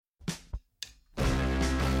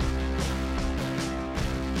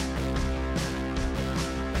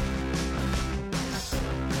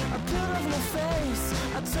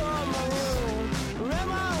tore my room, read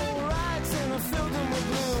my own rights and I filled them with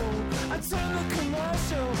blue. I turned the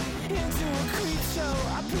commercial into a creep show.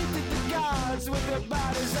 I peeped at the guards with their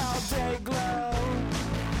bodies all day glow.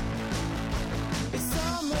 It's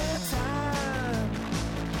summertime,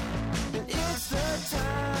 and it's the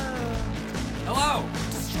time. Hello,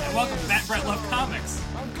 and welcome to Matt Brett Love Comics.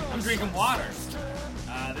 I'm drinking water.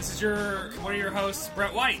 This is one of your hosts,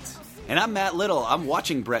 Brett White. And I'm Matt Little. I'm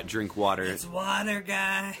watching Brett drink water. It's water,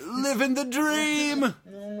 guy. Living the dream.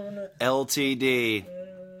 LTD.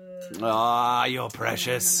 Ah, you're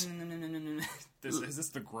precious. Is this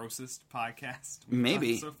the grossest podcast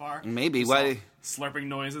Maybe. so far? Maybe. Just Why? Slurping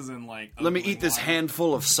noises and like. Let me eat this water.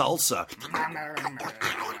 handful of salsa.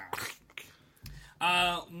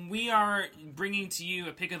 We are bringing to you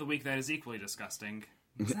a pick of the week that is equally disgusting.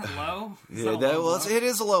 Is that low? It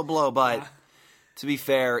is a low blow, but to be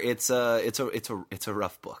fair, it's a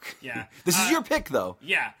rough book. Yeah. This is your pick, though.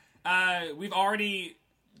 Yeah. We've already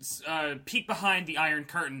peeked behind the Iron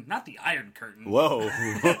Curtain. Not the Iron Curtain. Whoa.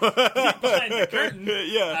 Behind the curtain.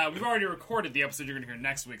 Yeah. We've already recorded the episode you're going to hear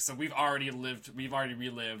next week, so we've already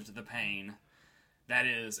relived the pain that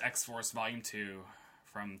is X-Force Volume 2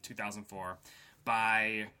 from 2004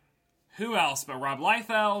 by who else but Rob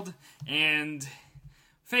Liefeld and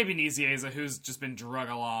Fabian Nicieza, who's just been drug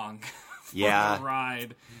along for the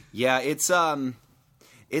ride. Yeah, it's a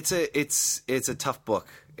tough book.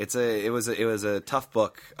 It was a tough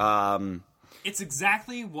book. It's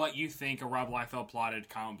exactly what you think a Rob Liefeld plotted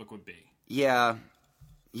comic book would be. Yeah,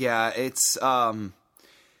 it's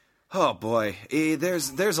oh boy,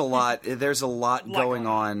 there's a lot going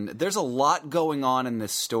on. There's a lot going on in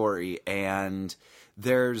this story, and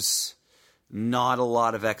there's not a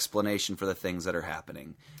lot of explanation for the things that are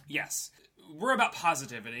happening. Yes, we're about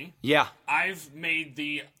positivity. Yeah, I've made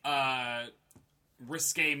the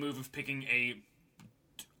risque move of picking a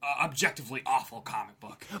objectively awful comic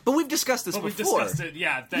book. but we've discussed this But before. we've discussed it.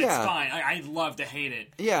 Yeah, that's Yeah. fine. I love to hate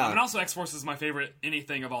it. Yeah. And also X-Force is my favorite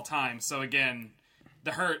anything of all time. So again,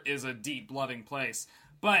 The Hurt is a deep, loving place.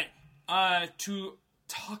 But to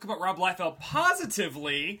talk about Rob Liefeld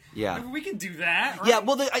positively, Yeah. maybe we can do that. Right? Yeah,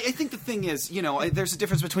 well, I think the thing is, there's a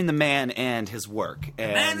difference between the man and his work.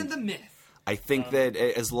 And Man and the Myth. I think that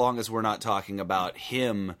as long as we're not talking about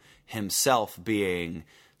himself being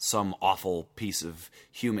some awful piece of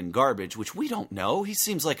human garbage, which we don't know. He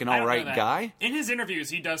seems like an I don't know alright that. guy. In his interviews,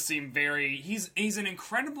 he does seem he's an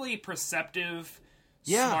incredibly perceptive,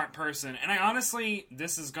 Yeah. smart person. And I honestly,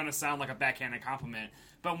 this is going to sound like a backhanded compliment,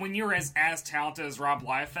 but when you're as talented as Rob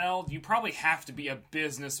Liefeld, you probably have to be a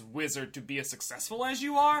business wizard to be as successful as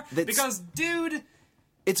you are. Because, dude,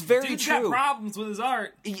 It's very dude's true. got problems with his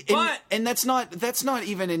art. And that's not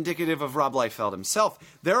even indicative of Rob Liefeld himself.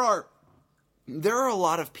 There are a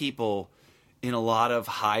lot of people in a lot of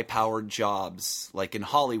high-powered jobs, like in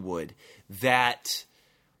Hollywood, that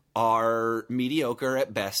are mediocre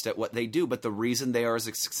at best at what they do, but the reason they are as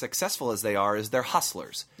successful as they are is they're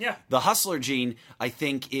hustlers. Yeah. The hustler gene, I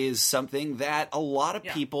think, is something that a lot of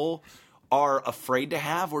people are afraid to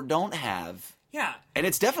have or don't have. Yeah. And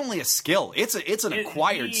it's definitely a skill. It's an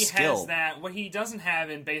acquired skill. He has that. What he doesn't have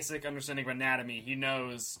in basic understanding of anatomy, he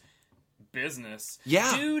knows business.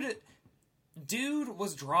 Yeah. Dude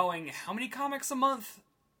was drawing how many comics a month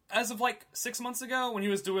as of like 6 months ago when he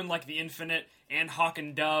was doing like The Infinite and Hawk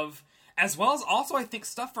and Dove, as well as also I think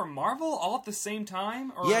stuff for Marvel all at the same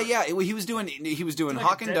time. Or Yeah. He was doing like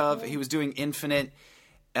Hawk a and Dove. Deadpool? He was doing Infinite,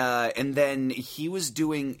 and then he was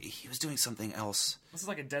doing something else. This is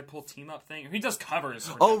like a Deadpool team up thing. He does covers.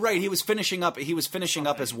 For Oh Deadpool. right, he was finishing up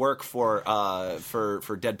his work for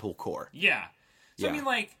Deadpool Core. Yeah. So I Yeah. mean,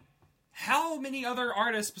 like, how many other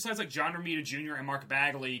artists besides like John Romita Jr. and Mark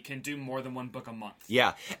Bagley can do more than one book a month?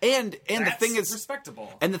 Yeah, and That's the thing is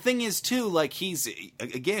respectable. And the thing is, too, like, he's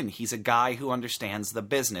a guy who understands the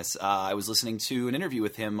business. I was listening to an interview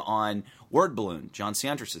with him on Word Balloon, John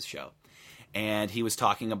Ciantrus's show. And he was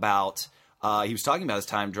talking about his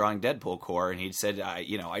time drawing Deadpool Core, and he said, I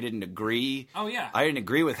didn't agree. Oh, yeah. I didn't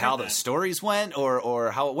agree with how the that. stories went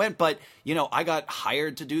or how it went, but, I got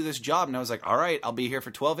hired to do this job, and I was like, all right, I'll be here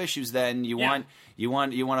for 12 issues then. You want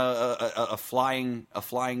a flying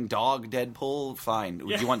dog Deadpool? Fine.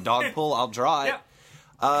 Yeah. You want dog pull? I'll draw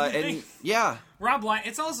it. Yeah.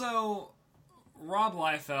 It's also Rob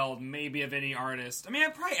Liefeld, maybe of any artist. I mean,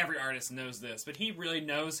 probably every artist knows this, but he really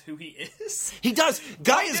knows who he is. He does.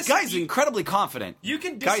 Guy's incredibly confident. You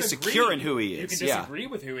can disagree. Guy's secure in who he is. You can disagree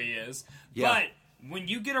with who he is. Yeah. But when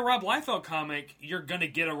you get a Rob Liefeld comic, you're going to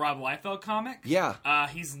get a Rob Liefeld comic. Yeah.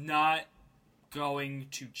 He's not going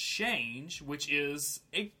to change, which is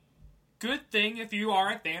a good thing if you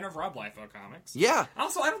are a fan of Rob Liefeld comics. Yeah.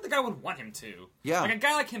 Also, I don't think I would want him to. Yeah. Like, a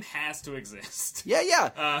guy like him has to exist.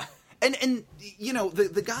 Yeah. And you know,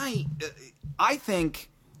 the guy, I think,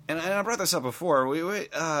 and I brought this up before,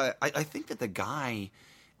 I think that the guy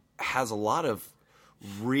has a lot of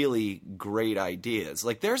really great ideas.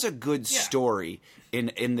 Like, there's a good story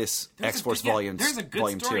in this X-Force Volume 2. There's a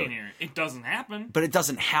good story in here. It doesn't happen. But it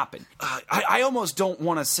doesn't happen. I almost don't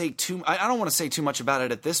want to say too. I don't want to say too much about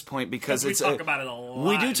it at this point because we talk about it a lot.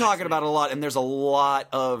 We do talk about it a lot, and there's a lot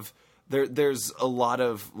of there's a lot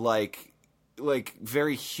of like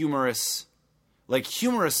very humorous, like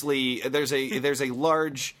humorously. There's a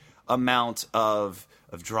large amount of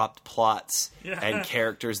dropped plots and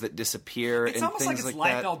characters that disappear. It's and almost things like it's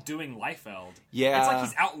like Liefeld doing Liefeld. Yeah. It's like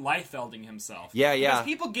he's out Liefelding himself. Yeah. Because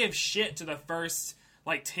people give shit to the first,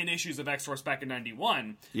 10 issues of X-Force back in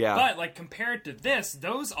 91. Yeah. But, compared to this,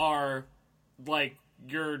 those are,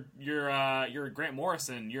 your Grant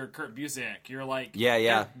Morrison, your Kurt Busiek, you're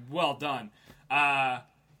Yeah. well done.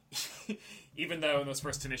 Even though in those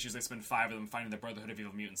first 10 issues they spend 5 of them finding the Brotherhood of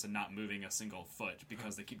Evil Mutants and not moving a single foot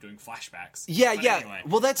because they keep doing flashbacks. Yeah. Anyway,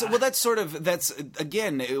 That's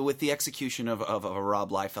again with the execution of a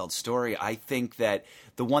Rob Liefeld story. I think that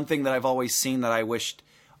the one thing that I've always seen that I wished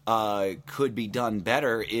could be done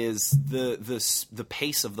better is the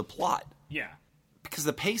pace of the plot. Yeah. Because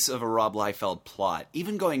the pace of a Rob Liefeld plot,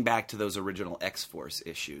 even going back to those original X-Force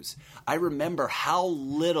issues, I remember how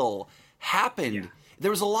little happened. Yeah. There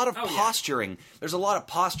was a lot of posturing. Yeah. There's a lot of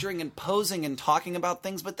posturing and posing and talking about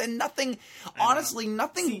things, but then nothing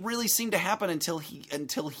really seemed to happen until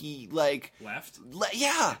he Left?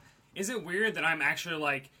 Yeah. Is it weird that I'm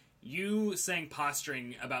actually you saying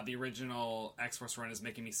posturing about the original X-Force run is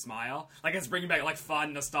making me smile? It's bringing back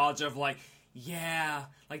fun nostalgia of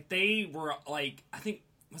they were I think,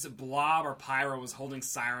 was it Blob or Pyro was holding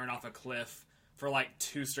Siren off a cliff for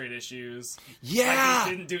 2 straight issues. Yeah.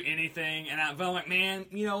 They didn't do anything, and I'm like, man,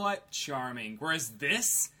 you know what? Charming. Whereas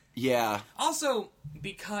this, Yeah. also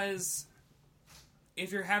because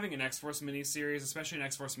if you're having an X-Force miniseries, especially an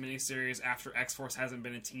X-Force miniseries after X-Force hasn't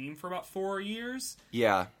been a team for about 4 years,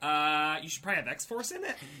 Yeah. you should probably have X-Force in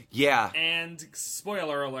it. Yeah. And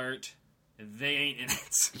spoiler alert, they ain't in it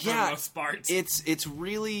for the Yeah. most part. It's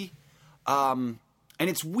really and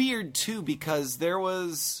it's weird too because there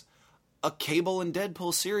was a Cable and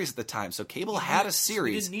Deadpool series at the time. So Cable had a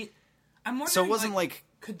series. I'm wondering, So it wasn't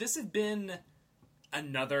could this have been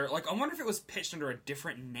another... I wonder if it was pitched under a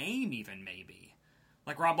different name even, maybe.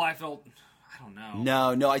 Rob Liefeld... I don't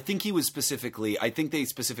know. No, I think he was specifically... I think they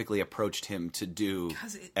specifically approached him to do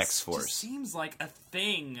X-Force. It just seems like a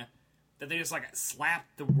thing that they just,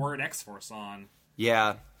 slapped the word X-Force on.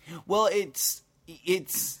 Yeah. Well, it's...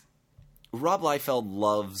 Rob Liefeld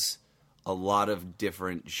loves a lot of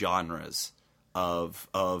different genres of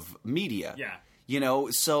media. Yeah.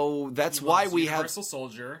 So that's why we have Universal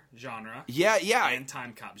Soldier genre. Yeah. And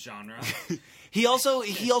Time Cop genre. He also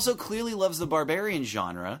clearly loves the Barbarian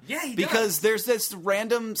genre. Yeah, he because does. There's this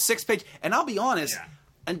random 6-page, and I'll be honest,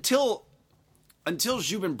 until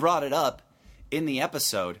Zubin brought it up in the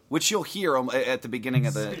episode, which you'll hear at the beginning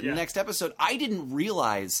of the next episode, I didn't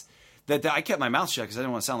realize that I kept my mouth shut because I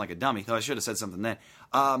didn't want to sound like a dummy. Though I should have said something then.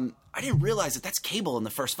 I didn't realize that's Cable in the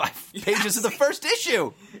first 5 pages of the first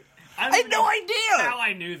issue. I had no idea how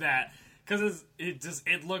I knew that, because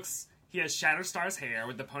it looks... He has Shatterstar's hair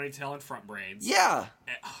with the ponytail and front braids. Yeah.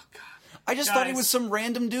 Oh, God. I just thought he was some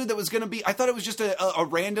random dude that was going to be... I thought it was just a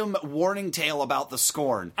random warning tale about the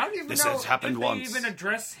Scorn. I don't even this know has happened if once. they even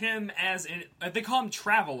address him as... they call him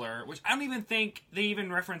Traveler, which I don't even think they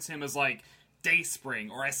even reference him as,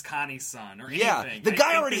 Dayspring or Ascani's son or anything. Yeah, the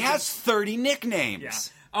guy already has 30 nicknames. Yeah.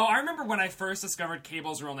 Oh, I remember when I first discovered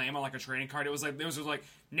Cable's real name on a trading card. It was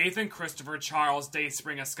Nathan Christopher Charles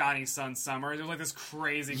Dayspring Ascani's son Summer. It was this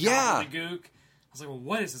crazy gobbledygook. I was like, well,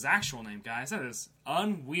 what is his actual name, guys? That is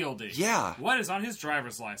unwieldy. Yeah. What is on his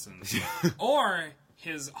driver's license? Or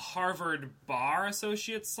his Harvard Bar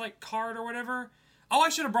Associates card or whatever. Oh, I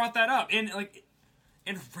should have brought that up.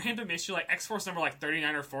 In random issue, X-Force number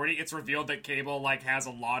 39 or 40, it's revealed that Cable has a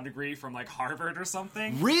law degree from Harvard or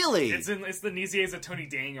something. Really? It's the Nisieza Tony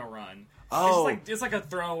Daniel run. Oh, it's a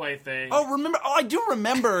throwaway thing. Oh, remember? Oh, I do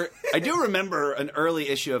remember. I do remember an early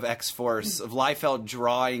issue of X-Force of Liefeld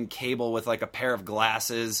drawing Cable with a pair of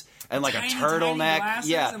glasses and a turtleneck.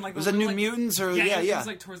 Yeah, and, was it New Mutants or yeah? It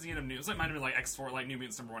was towards the end of New. It might have been X4, New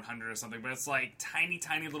Mutants number 100 or something. But it's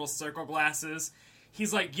tiny little circle glasses.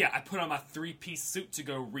 He's like, yeah, I put on my 3-piece suit to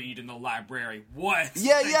go read in the library. What?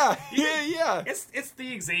 Yeah. It's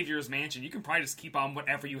the Xavier's mansion. You can probably just keep on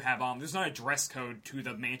whatever you have on. There's not a dress code to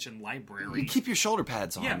the mansion library. You keep your shoulder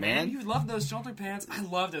pads on, yeah, man. You love those shoulder pads. I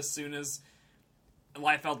loved as soon as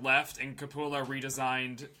Liefeld left and Capullo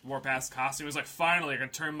redesigned Warpath's costume. It was like, finally, I can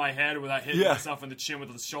turn my head without hitting myself in the chin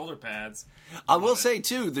with the shoulder pads. I will say,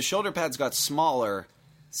 too, the shoulder pads got smaller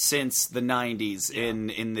since the 90s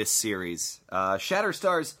in this series.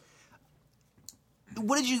 Shatterstar's...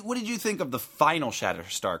 What did you think of the final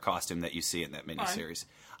Shatterstar costume that you see in that miniseries?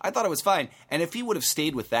 I thought it was fine, and if he would have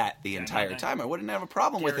stayed with that the entire time, I wouldn't have a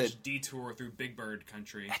problem with it. Detour through Big Bird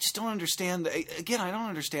country. I just don't understand. Again, I don't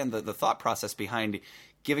understand the thought process behind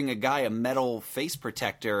giving a guy a metal face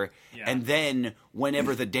protector, and then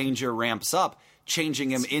whenever the danger ramps up, changing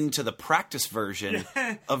him into the practice version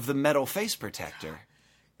of the metal face protector.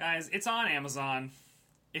 Guys, it's on Amazon.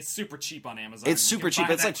 It's super cheap on Amazon. It's super cheap.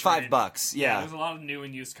 It's like $5. Yeah, there's a lot of new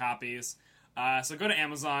and used copies. So go to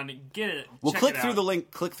Amazon, get it. Well, click through the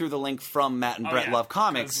link. Click through the link from Matt and Brett Love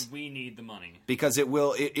Comics. We need the money because it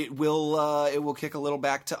will kick a little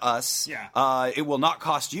back to us. Yeah. It will not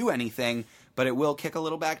cost you anything, but it will kick a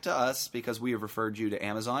little back to us because we have referred you to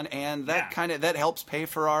Amazon, and that that helps pay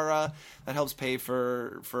for our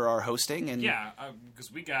our hosting. And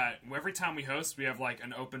because we got every time we host, we have like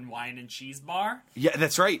an open wine and cheese bar. Yeah,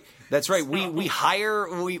 that's right. That's right. So, we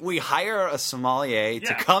hire a sommelier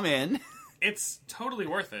to come in. It's totally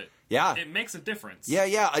worth it. Yeah. It makes a difference.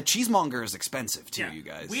 Yeah. A cheesemonger is expensive, too, you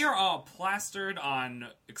guys. We are all plastered on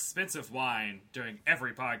expensive wine during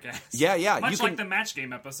every podcast. Yeah. Much like the Match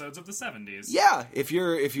Game episodes of the 70s. Yeah. If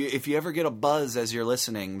you ever get a buzz as you're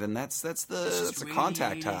listening, then that's the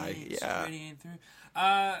contact high.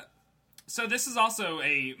 Yeah. So this is also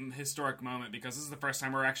a historic moment because this is the first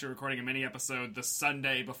time we're actually recording a mini episode the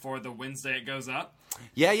Sunday before the Wednesday it goes up.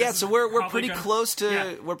 Yeah. So we're pretty close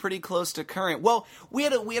to current. Well, we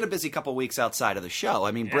had a busy couple weeks outside of the show.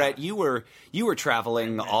 I mean, Brett, you were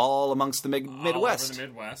traveling all amongst the Midwest. All over the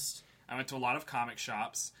Midwest. I went to a lot of comic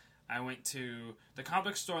shops. I went to the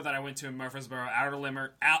comic store that I went to in Murfreesboro,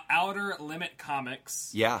 Outer Limit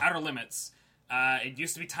Comics. Yeah. Outer Limits. It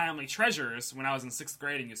used to be Timely Treasures when I was in 6th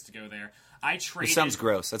grade and used to go there. I traded... It sounds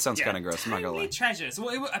gross. That sounds kind of gross. I'm not going to lie. Timely Treasures.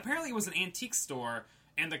 Well, apparently it was an antique store,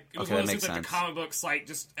 and it was one of those the comic books, like,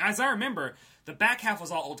 just... As I remember, the back half was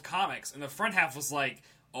all old comics, and the front half was, like,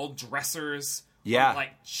 old dressers. Yeah. Or,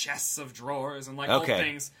 like, chests of drawers and, like, old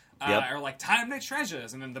things. Or, like, Timely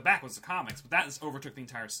Treasures, and then the back was the comics. But that just overtook the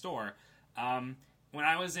entire store. When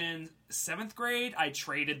I was in 7th grade, I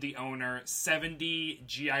traded the owner 70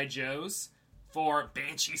 G.I. Joes for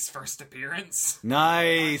Banshee's first appearance.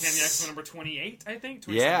 Nice. Cameo X-Men number 28, I think?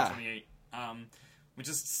 28. Which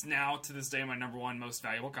is now, to this day, my number one most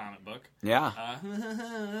valuable comic book. Yeah.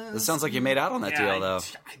 This sounds like you made out on that deal, though.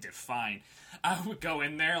 I did fine. I would go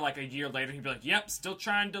in there, like, a year later, he'd be like, yep, still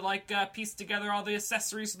trying to, like, piece together all the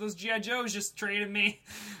accessories for those G.I. Joes just traded me.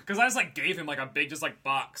 Because I just, like, gave him, like, a big, just, like,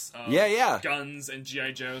 box of guns and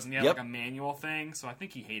G.I. Joes, and he had, like, a manual thing, so I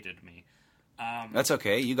think he hated me. That's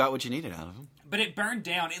okay. You got what you needed out of him. But it burned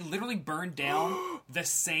down. It literally burned down the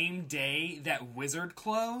same day that Wizard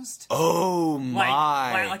closed. Oh,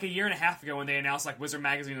 my. Like a year and a half ago when they announced, like, Wizard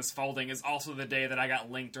Magazine is folding is also the day that I got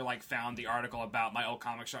linked or, like, found the article about my old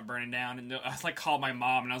comic shop burning down. And I, like, called my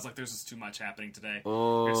mom, and I was like, there's just too much happening today.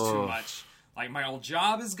 Oh. There's too much. Like, my old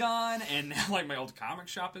job is gone, and now, like, my old comic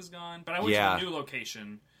shop is gone. But I went to a new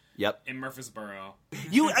location in Murfreesboro.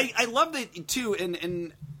 I love it, too,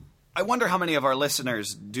 and I wonder how many of our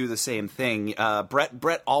listeners do the same thing.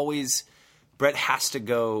 Brett has to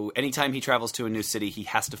go, anytime he travels to a new city, he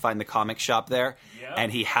has to find the comic shop there,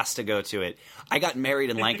 and he has to go to it. I got married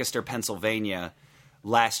in Lancaster, Pennsylvania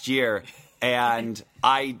last year, and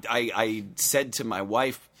I said to my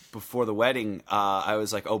wife before the wedding, I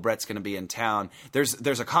was like, oh, Brett's going to be in town.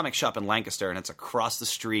 There's a comic shop in Lancaster, and it's across the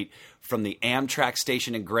street from the Amtrak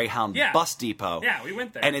station and Greyhound bus depot. Yeah, we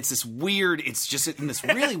went there. And it's just in this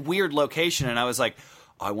really weird location, and I was like,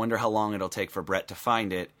 oh, I wonder how long it'll take for Brett to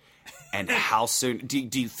find it. And how soon?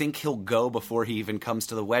 Do you think he'll go before he even comes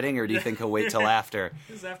to the wedding, or do you think he'll wait till after?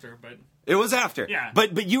 It was after, but... It was after. Yeah.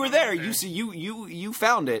 But you were there. You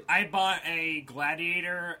found it. I bought a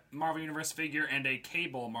Gladiator Marvel Universe figure and a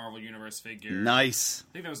Cable Marvel Universe figure. Nice.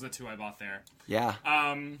 I think those were the two I bought there. Yeah.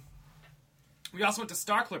 We also went to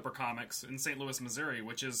Star Clipper Comics in St. Louis, Missouri,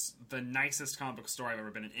 which is the nicest comic book store I've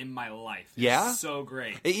ever been in my life. It's so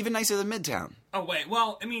great. Even nicer than Midtown. Oh, wait.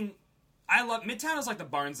 Well, I mean... I love Midtown is like the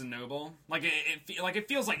Barnes and Noble. Like it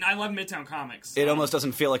feels like I love Midtown Comics. It almost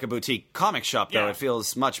doesn't feel like a boutique comic shop though. It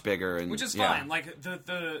feels much bigger, and which is fine. Like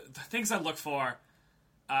the things I look for,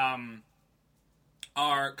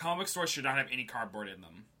 are comic book stores should not have any cardboard in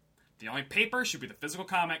them. The only paper should be the physical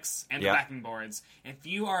comics and the Yeah. backing boards. If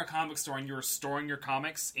you are a comic book store and you're storing your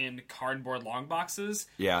comics in cardboard long boxes,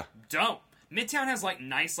 Yeah. don't. Midtown has like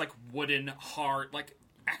nice like wooden hard like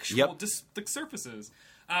actual Yep. like surfaces.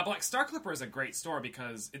 But like Star Clipper is a great store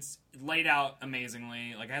because it's laid out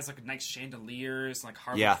amazingly. Like it has like nice chandeliers, like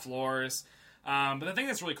hardwood Yeah. floors. But the thing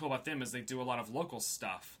that's really cool about them is they do a lot of local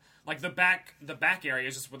stuff. Like the back area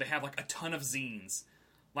is just where they have like a ton of zines.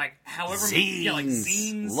 Like however many, yeah, like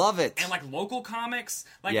Zines. zines, Love it. and like local comics.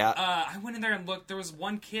 Like Yeah. I went in there and looked. There was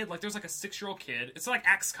one kid, like there was like a 6-year-old kid. It's like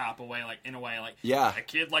Axe Cop away, like in a way, like Yeah. a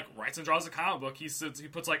kid like writes and draws a comic book. He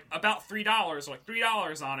puts like about $3 or like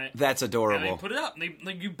 $3 on it. That's And adorable. they put it up, and they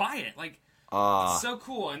like you buy it. Like it's so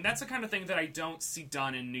cool, and that's the kind of thing that I don't see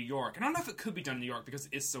done in New York. And I don't know if it could be done in New York because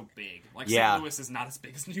it is so big. Like Yeah. St. Louis is not as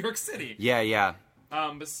big as New York City. Yeah.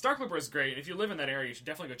 But Star Clipper is great. If you live in that area, you should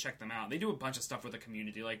definitely go check them out. They do a bunch of stuff with the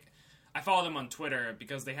community. Like I follow them on Twitter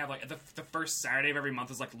because they have like the first Saturday of every month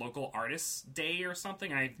is like local artists day or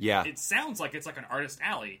something. And it sounds like it's like an artist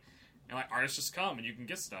alley, and like artists just come and you can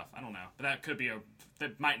get stuff. I don't know, but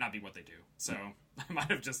that might not be what they do. So I might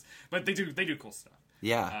have just, but they do cool stuff.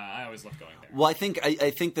 Yeah. I always love going there. Well, I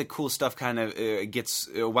think the cool stuff kind of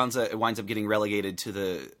winds up getting relegated to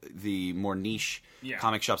the more niche Yeah.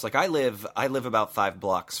 comic shops. Like I live about 5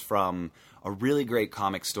 blocks from a really great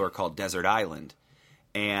comic store called Desert Island,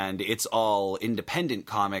 and it's all independent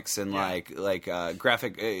comics and like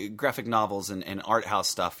graphic novels and art house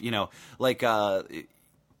stuff. You know, like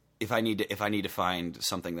if I need to find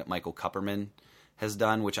something that Michael Kupperman has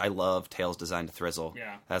done, which I love, Tales Designed to Thrizzle.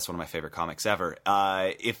 Yeah. That's one of my favorite comics ever.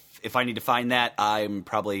 If I need to find that, I'm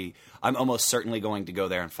almost certainly going to go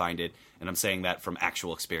there and find it. And I'm saying that from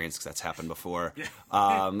actual experience because that's happened before.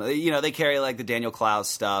 Yeah. They carry like the Daniel Clowes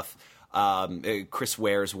stuff, Chris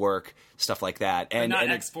Ware's work, stuff like that. And not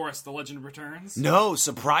and X-Force, The Legend Returns? no,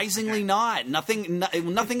 surprisingly not. Nothing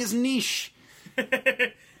is niche.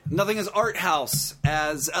 Nothing is art house.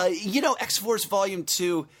 As X-Force Volume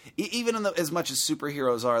 2, even as much as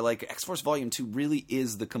superheroes are, like X-Force Volume 2 really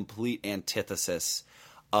is the complete antithesis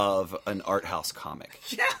of an art house comic.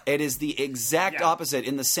 Yeah. It is the exact opposite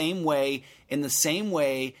in the same way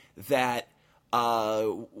that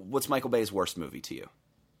what's Michael Bay's worst movie to you?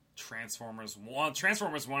 Transformers 1.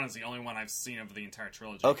 Transformers 1 is the only one I've seen of the entire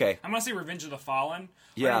trilogy. Okay. I'm going to say Revenge of the Fallen.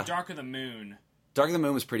 Yeah. Or Dark of the Moon. Dark of the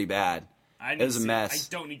Moon was pretty bad. It was a mess. I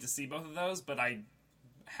don't need to see both of those, but I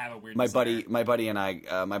have a weird My desire. buddy and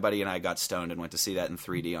I got stoned and went to see that in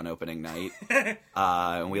 3D on opening night.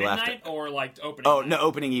 And we left. Midnight or like opening Oh night? no,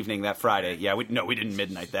 opening evening that Friday. Yeah, we didn't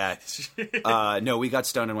midnight that. No, we got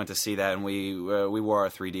stoned and went to see that, and we wore our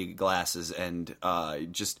 3D glasses and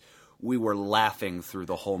we were laughing through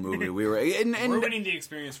the whole movie. We were and ruining the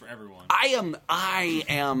experience for everyone. I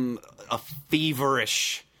am a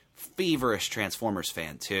feverish Transformers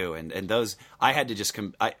fan too, and those I had to just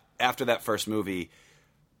after that first movie,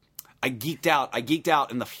 I geeked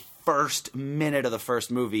out in the first minute of the first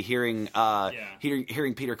movie, hearing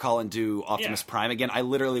Peter Cullen do Optimus Prime again. I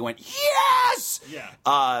literally went yes. Yeah.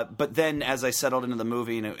 But then as I settled into the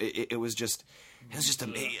movie, it was just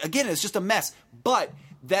a mess. But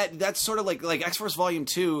that's sort of like X-Force Volume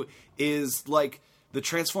 2 is like the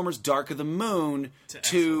Transformers Dark of the Moon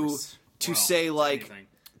to say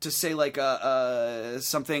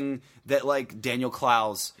something that like Daniel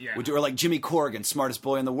Clowes would do, or like Jimmy Corrigan, smartest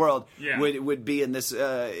boy in the world, would be in this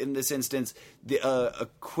instance the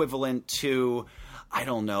equivalent to, I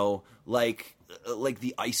don't know, like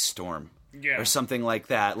the Ice Storm. Yeah. Or something like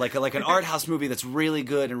that, like an art house movie that's really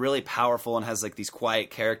good and really powerful and has like these quiet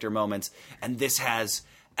character moments, and this has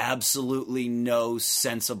absolutely no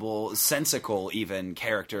sensical even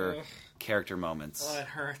character moments. Oh, it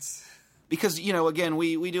hurts. Because, again,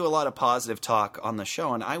 we do a lot of positive talk on the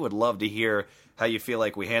show, and I would love to hear how you feel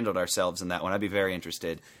like we handled ourselves in that one. I'd be very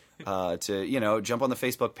interested to, jump on the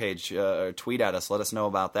Facebook page, tweet at us, let us know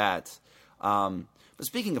about that. But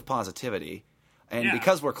speaking of positivity, and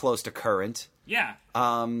because we're close to current... Yeah.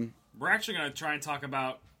 We're actually going to try and talk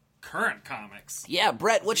about current comics. Yeah,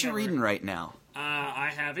 Brett, what you reading right now?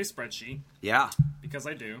 I have a spreadsheet. Yeah. Because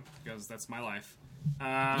that's my life.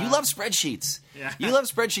 You love spreadsheets. Yeah. You love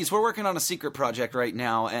spreadsheets. We're working on a secret project right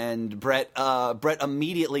now, and Brett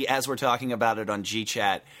immediately, as we're talking about it on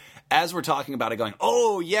GChat, as we're talking about it, going,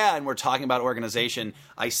 oh yeah, and we're talking about organization,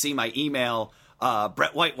 I see my email.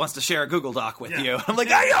 Brett White wants to share a Google Doc with you. I'm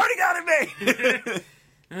like, I already got it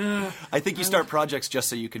made. I think you start projects just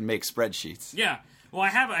so you can make spreadsheets. Yeah. Well, I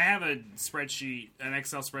have a spreadsheet, an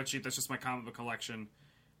Excel spreadsheet that's just my comic book collection.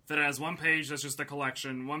 that has one page that's just the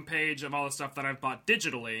collection, one page of all the stuff that I've bought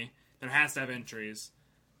digitally that has to have entries.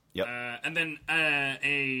 Yep. And then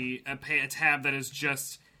a tab that is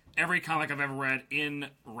just every comic I've ever read in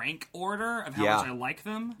rank order of how much I like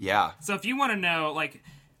them. Yeah. So if you want to know,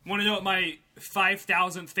 what my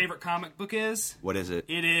 5,000th favorite comic book is? What is it?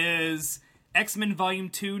 It is X-Men Volume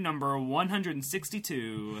 2, number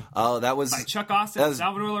 162. Oh, that was... By Chuck Austin and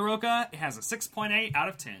Salvador LaRocca. It has a 6.8 out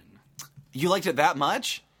of 10. You liked it that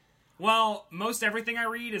much? Well, most everything I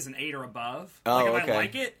read is an 8 or above. Oh, if okay. I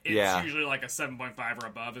like it, it's usually like a 7.5 or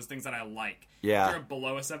above is things that I like. Yeah. If you're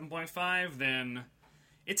below a 7.5, then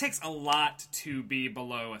it takes a lot to be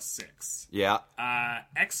below a 6. Yeah.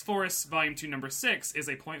 X-Force Volume 2, number 6 is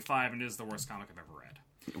a 0.5 and is the worst comic I've ever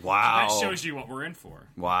read. Wow. So that shows you what we're in for.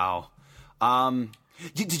 Wow.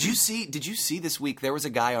 Did you see this week there was a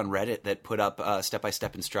guy on Reddit that put up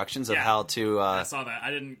step-by-step instructions of how to... I saw that.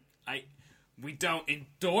 We don't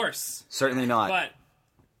endorse. Certainly not. But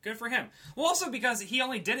good for him. Well, also because he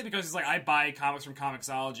only did it because he's like, I buy comics from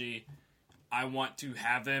Comixology. I want to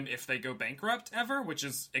have them if they go bankrupt ever, which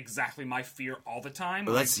is exactly my fear all the time.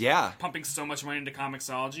 Well, pumping so much money into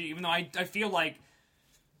Comixology, even though I feel like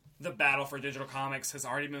the battle for digital comics has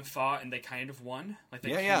already been fought and they kind of won. Like,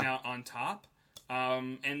 they came out on top.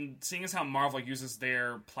 And seeing as how Marvel uses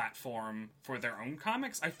their platform for their own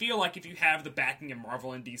comics, I feel like if you have the backing of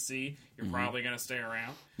Marvel and DC, you're probably going to stay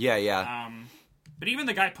around. Yeah, yeah. But even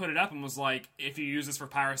the guy put it up and was like, "If you use this for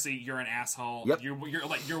piracy, you're an asshole. Yep.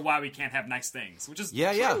 You're why we can't have nice things," which is true.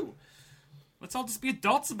 Yeah. Let's all just be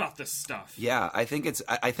adults about this stuff. Yeah, I think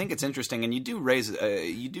it's interesting, and you do raise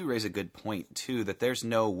a good point too. That there's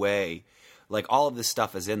no way, like all of this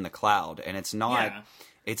stuff is in the cloud, and it's not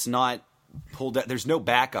pulled out. There's no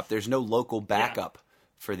backup. There's no local backup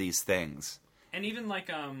for these things. And even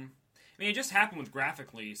it just happened with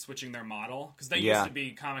Graphically switching their model because they used to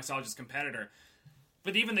be Comixology's competitor.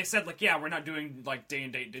 But even they said we're not doing day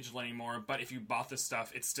and date digital anymore. But if you bought this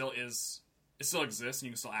stuff, it still exists and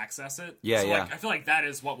you can still access it. Yeah, so, I feel like that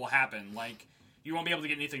is what will happen. You won't be able to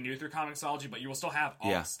get anything new through Comixology, but you will still have all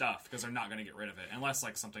the stuff because they're not going to get rid of it unless a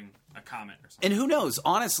comment or something. And who knows?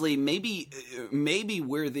 Honestly, maybe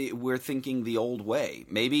we're thinking the old way.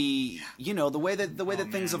 Maybe the way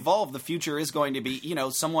that things evolve, the future is going to be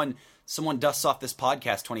someone dusts off this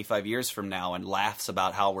podcast 25 years from now and laughs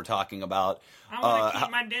about how we're talking about. I want to keep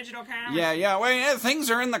my digital comics. Yeah. Well, things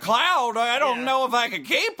are in the cloud. I don't know if I can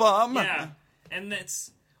keep them. Yeah, and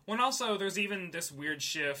also there's even this weird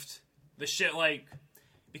shift. The shit,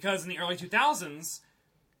 because in the early 2000s,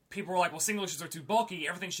 people were like, well, single issues are too bulky,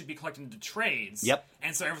 everything should be collected into trades. Yep.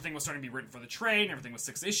 And so everything was starting to be written for the trade, and everything was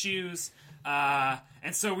 6 issues. And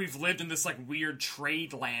so we've lived in this, weird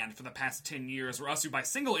trade land for the past 10 years, where us who buy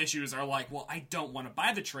single issues are like, well, I don't want to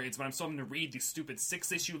buy the trades, but I'm still having to read these stupid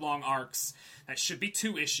 6-issue long arcs that should be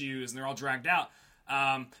 2 issues, and they're all dragged out.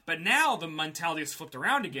 But now the mentality is flipped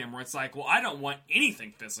around again, where it's like, well, I don't want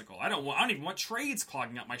anything physical. I don't even want trades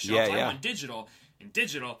clogging up my shelves. I want digital, and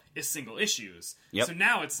digital is single issues. Yep. So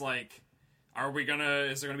now it's like,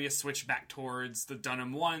 is there gonna be a switch back towards the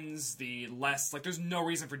Dunham ones, the less, there's no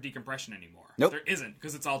reason for decompression anymore. Nope. There isn't,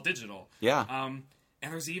 because it's all digital. Yeah. And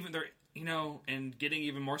there's even, and getting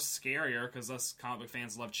even more scarier, because us comic book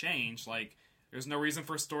fans love change, there's no reason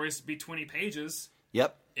for stories to be 20 pages.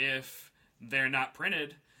 Yep. If they're not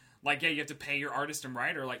printed. You have to pay your artist and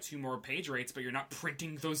writer 2 more page rates, but you're not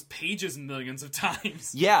printing those pages millions of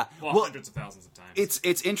times. Yeah, well, hundreds of thousands of times.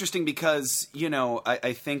 It's interesting because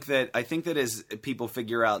I think that as people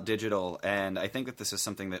figure out digital, and I think that this is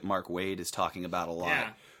something that Mark Waid is talking about a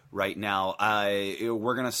lot right now.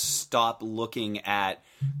 We're gonna stop looking at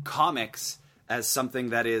comics as something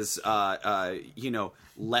that is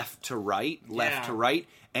left to right,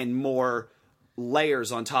 and more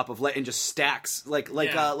layers on top of and just stacks like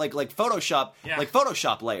Photoshop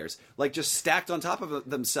Photoshop layers just stacked on top of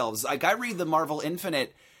themselves. I read the Marvel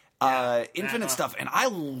Infinite stuff, and I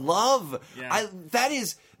love that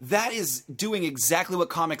is doing exactly what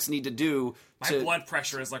comics need to do. My blood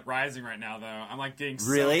pressure is rising right now, though. I'm getting so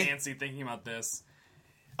really antsy thinking about this.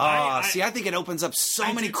 I think it opens up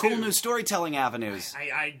so many cool new storytelling avenues.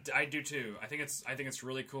 I do too. I think it's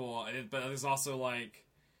really cool, but there's also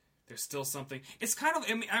there's still something. It's kind of,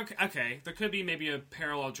 okay, there could be maybe a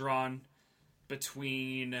parallel drawn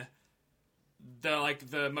between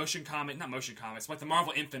the motion comic, not motion comics, but like the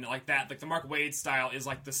Marvel Infinite, like that, like the Mark Waid style is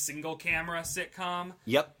like the single camera sitcom.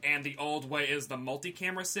 Yep. And the old way is the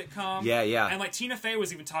multi-camera sitcom. Yeah, yeah. And like Tina Fey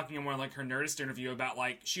was even talking in one of like her Nerdist interview about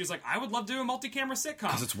like she was like, I would love to do a multi-camera sitcom.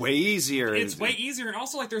 Because it's way easier. It's way easier, and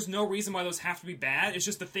also like there's no reason why those have to be bad. It's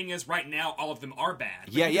just the thing is right now all of them are bad.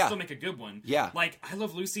 But Yeah, you can yeah. still make a good one. Yeah. Like I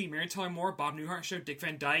Love Lucy, Mary Tyler Moore, Bob Newhart Show, Dick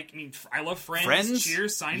Van Dyke. I mean, I love Friends?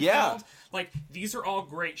 Cheers, Seinfeld. Yeah. Like these are all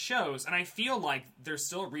great shows, and I feel like there's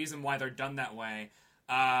still a reason why they're done that way.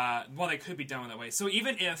 Well, they could be done that way. So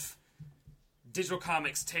even if digital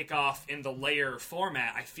comics take off in the layer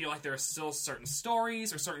format, I feel like there are still certain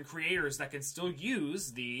stories or certain creators that can still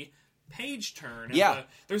use the page turn. And Yeah.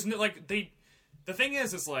 there's no like they. The thing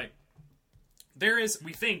is like there is,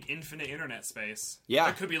 we think, infinite internet space. Yeah.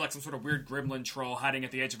 There could be like some sort of weird gremlin troll hiding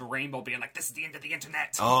at the edge of a rainbow, being like, "This is the end of the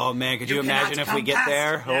internet." Oh man, could you cannot imagine if we come get past.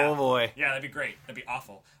 there? Yeah. Oh boy. Yeah, that'd be great. That'd be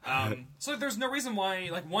awful. So there's no reason why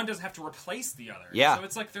like one doesn't have to replace the other. Yeah. So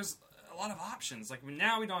it's like there's a lot of options. Like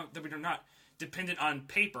now we're not dependent on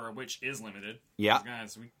paper, which is limited. Yeah.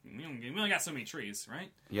 Guys, we only got so many trees, right?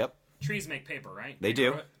 Yep. Trees make paper, right? They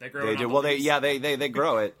do. Grow it. They grow They it do. on the Well, leaves. they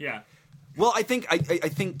grow it. Yeah. Well, I think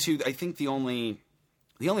too. I think the only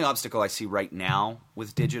obstacle I see right now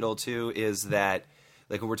with digital too is that,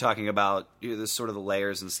 like when we're talking about this sort of the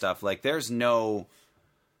layers and stuff, like there's no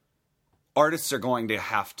artists are going to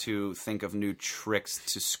have to think of new tricks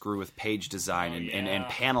to screw with page design and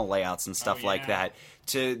panel layouts and stuff like that.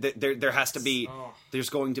 There has to be there's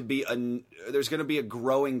going to be a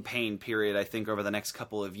growing pain period, I think, over the next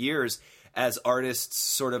couple of years as artists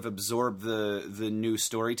sort of absorb the new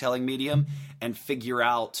storytelling medium and figure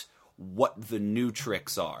out what the new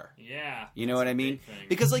tricks are. Yeah. You know what I mean?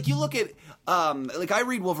 Because like you look at like I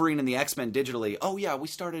read Wolverine and the X-Men digitally. Oh yeah, we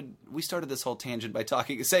started this whole tangent by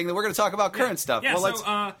saying that we're going to talk about current stuff. Yeah, well, so,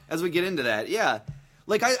 let's as we get into that. Yeah.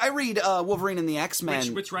 Like I read Wolverine and the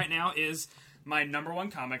X-Men, which right now is my number one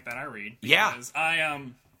comic that I read. Yeah. Because I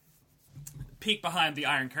peek behind the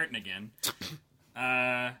Iron Curtain again.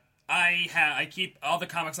 I keep all the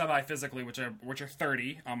comics I buy physically, which are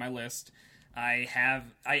 30 on my list. I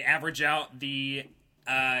average out the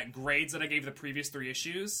grades that I gave the previous 3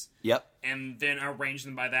 issues. Yep. And then arrange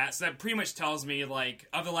them by that. So that pretty much tells me, like,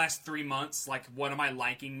 of the last 3 months, like, what am I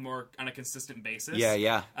liking more on a consistent basis? Yeah,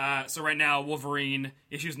 yeah. So right now, Wolverine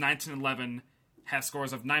issues 9, 10, 11 have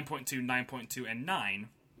scores of 9.2, 9.2, and 9,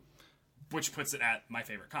 which puts it at my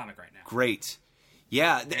favorite comic right now. Great.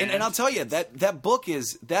 Yeah, and I'll tell you that book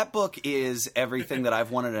is everything that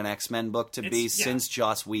I've wanted an X-Men book to be since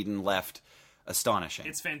Joss Whedon left. Astonishing.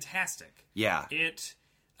 It's fantastic. Yeah. It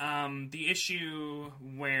the issue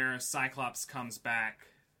where Cyclops comes back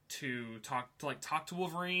to talk to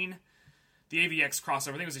Wolverine, the AVX crossover,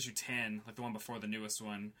 I think it was issue 10, like the one before the newest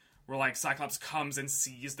one, where like Cyclops comes and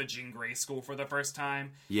sees the Jean Grey school for the first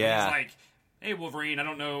time. Yeah. And he's like, "Hey Wolverine, I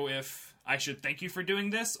don't know if I should thank you for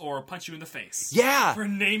doing this or punch you in the face. Yeah. For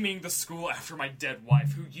naming the school after my dead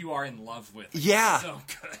wife, who you are in love with." Yeah. So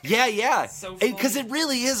good. Yeah, yeah. So because funny.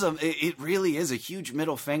 it really is a huge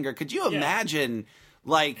middle finger. Could you imagine,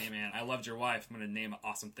 like, "Hey man, I loved your wife. I'm gonna name an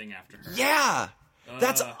awesome thing after her." yeah,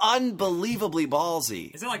 that's unbelievably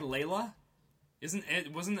ballsy. Is it like Layla?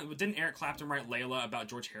 Didn't Eric Clapton write Layla about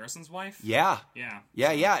George Harrison's wife? Yeah, Yeah.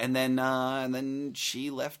 yeah, and then she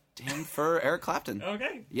left him for Eric Clapton.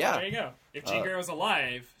 Okay. Yeah. There you go. If Jean Grey was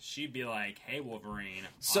alive, she'd be like, "Hey, Wolverine,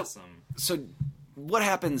 awesome." So, what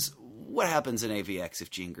happens in AVX if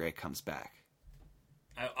Jean Grey comes back?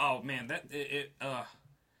 Oh man,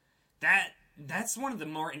 that's one of the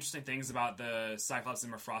more interesting things about the Cyclops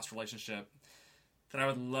and Emma Frost relationship. That I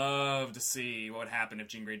would love to see what would happen if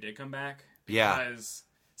Jean Grey did come back. Yeah. Because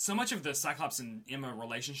so much of the Cyclops and Emma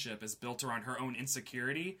relationship is built around her own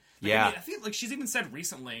insecurity. Yeah. I feel like she's even said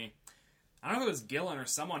recently, I don't know if it was Gillen or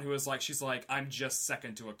someone who was like, she's like, "I'm just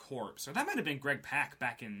second to a corpse." Or that might have been Greg Pak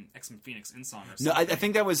back in X-Men Phoenix Insong or something. No, I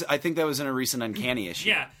think that was in a recent Uncanny issue.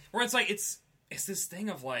 Yeah. Where it's like, it's this thing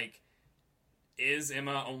of like, is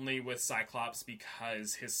Emma only with Cyclops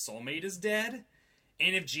because his soulmate is dead?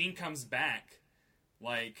 And if Jean comes back,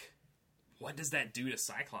 like, what does that do to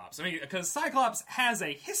Cyclops? I mean, because Cyclops has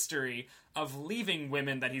a history of leaving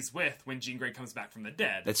women that he's with when Jean Grey comes back from the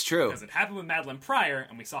dead. That's true. Because it happened with Madeline Pryor,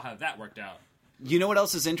 and we saw how that worked out. You know what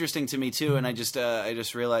else is interesting to me too, and I just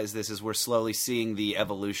realized this is we're slowly seeing the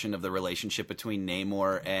evolution of the relationship between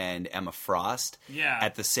Namor and Emma Frost. Yeah.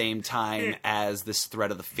 At the same time as this threat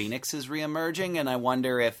of the Phoenix is reemerging, and I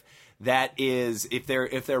wonder if that is if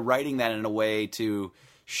they're writing that in a way to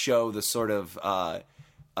show the sort of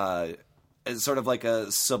as sort of like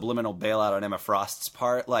a subliminal bailout on Emma Frost's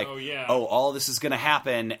part. Like, Oh, yeah. all this is going to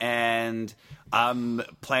happen, and I'm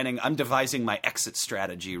devising my exit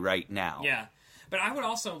strategy right now. Yeah. But I would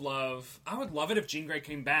love it if Jean Grey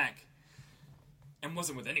came back and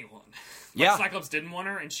wasn't with anyone. Yeah. Cyclops didn't want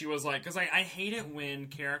her, and she was like, because I hate it when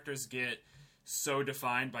characters get so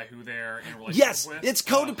defined by who they're in a relationship Yes, with. it's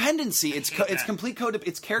codependency. It's hate it's that. complete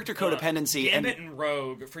it's character codependency. Gambit and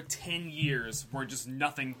Rogue for 10 years were just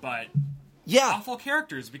nothing but yeah, awful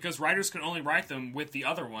characters because writers could only write them with the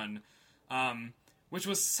other one, which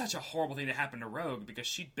was such a horrible thing to happen to Rogue because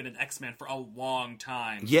she'd been an X-Men for a long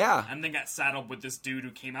time. Yeah. And then got saddled with this dude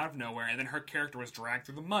who came out of nowhere, and then her character was dragged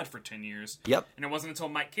through the mud for 10 years. Yep. And it wasn't until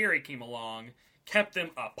Mike Carey came along, kept them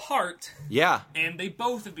apart, yeah. and they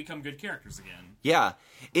both have become good characters again. Yeah,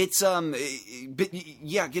 it's but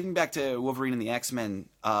yeah, getting back to Wolverine and the X-Men,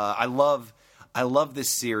 I love this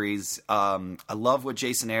series. I love what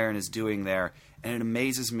Jason Aaron is doing there, and it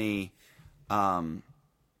amazes me.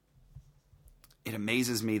 It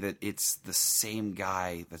amazes me that it's the same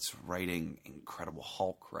guy that's writing Incredible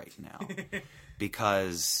Hulk right now,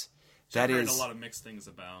 because that I've heard is a lot of mixed things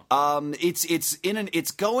about.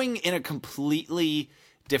 it's going in a completely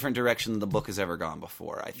different direction than the book has ever gone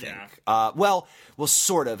before, I think. Yeah. Well,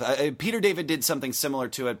 sort of. Peter David did something similar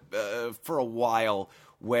to it for a while,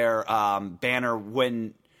 where Banner,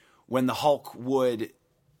 when the Hulk would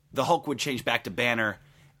change back to Banner,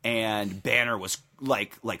 and Banner was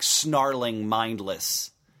like snarling,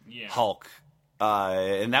 mindless Yeah. Hulk,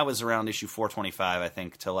 and that was around issue 425, I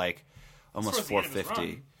think, to like almost Towards the end of his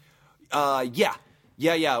 450.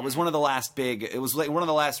 Yeah. It was one of the last big. It was like one of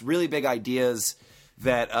the last really big ideas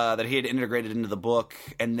that he had integrated into the book,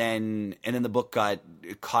 and then the book got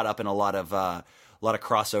caught up in a lot of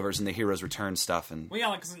crossovers and the Heroes Return stuff. And Well, yeah,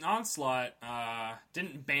 like, because in Onslaught,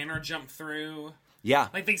 didn't Banner jump through? yeah,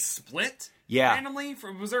 Like, they split? Yeah. Randomly?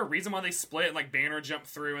 Was there a reason why they split? Like, Banner jumped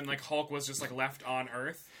through and, like, Hulk was just, like, left on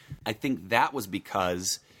Earth? I think that was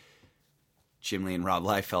because Jim Lee and Rob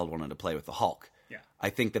Liefeld wanted to play with the Hulk. Yeah. I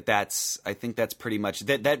think that's pretty much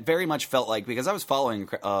that very much felt like, because I was following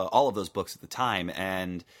all of those books at the time,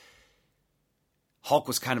 and Hulk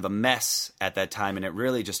was kind of a mess at that time, and it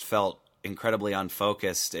really just felt incredibly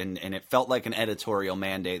unfocused, and it felt like an editorial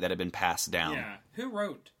mandate that had been passed down. Yeah. Who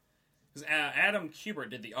wrote? Because Adam Kubert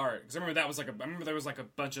did the art. Because I remember there was like a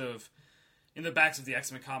bunch of, in the backs of the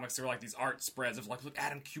X-Men comics, there were like these art spreads of like, look,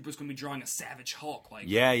 Adam Kubert's going to be drawing a Savage Hulk. Like,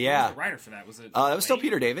 Yeah. Who was the writer for that? Was it? That was still Wayne?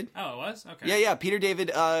 Peter David. Oh, it was? Okay. Yeah, Peter David,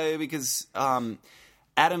 because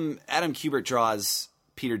Adam Kubert draws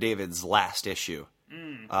Peter David's last issue.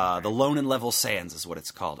 The Lone and Level Sands is what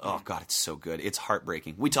it's called. Oh God, it's so good. It's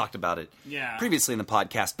heartbreaking. We talked about it previously in the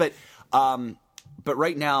podcast, but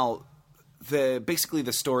right now, basically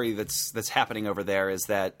the story that's happening over there is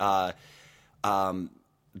that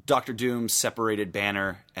Dr. Doom separated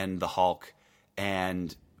Banner and the Hulk,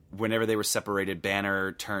 and whenever they were separated,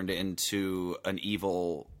 Banner turned into an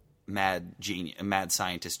evil mad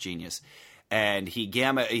scientist genius, and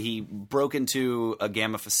he broke into a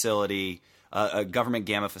gamma facility, a government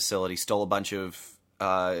gamma facility, stole a bunch of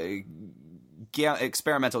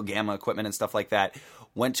experimental gamma equipment and stuff like that,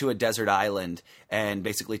 went to a desert island, and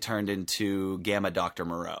basically turned into Gamma Dr.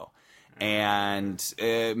 Moreau. And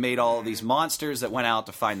made all of these monsters that went out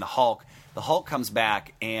to find the Hulk. The Hulk comes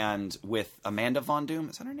back, and with Amanda Von Doom,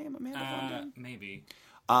 is that her name, Amanda Von Doom? Maybe.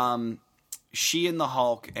 She and the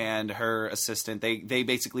Hulk and her assistant, they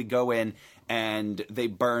basically go in and they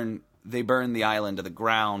burn the island to the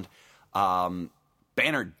ground.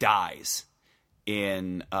 Banner dies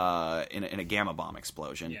in a gamma bomb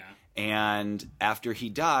explosion. Yeah. And after he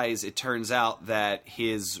dies, it turns out that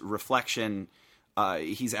his reflection,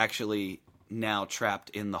 he's actually now trapped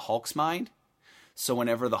in the Hulk's mind. So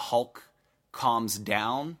whenever the Hulk calms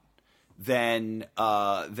down, then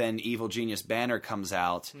evil genius Banner comes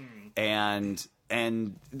out, and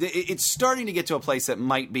it's starting to get to a place that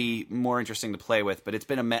might be more interesting to play with. But it's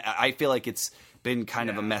been I feel like it's been kind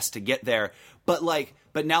of a mess to get there.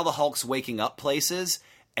 But now the Hulk's waking up places,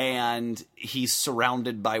 and he's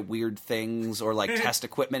surrounded by weird things or like test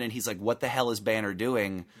equipment, and he's like, "What the hell is Banner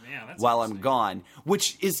doing while I'm gone?"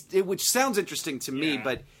 Which sounds interesting to me,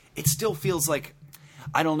 but it still feels like,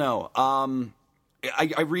 I don't know.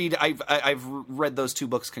 I've read those two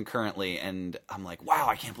books concurrently, and I'm like, wow,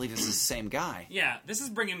 I can't believe this is the same guy. Yeah, this is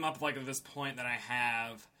bringing up like this point that I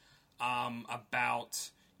have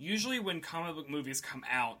about usually when comic book movies come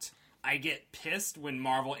out, I get pissed when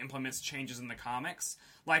Marvel implements changes in the comics.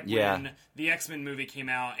 Like when the X-Men movie came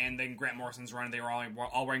out and then Grant Morrison's run, they were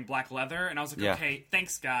all wearing black leather, and I was like, okay,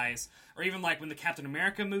 thanks guys. Or even like when the Captain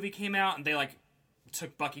America movie came out and they like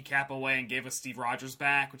took Bucky Cap away and gave us Steve Rogers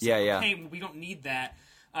back. Which is Yeah, like, yeah. okay, we don't need that.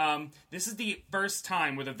 This is the first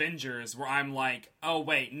time with Avengers where I'm like, oh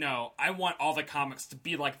wait, no, I want all the comics to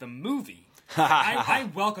be like the movie. I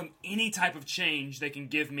welcome any type of change they can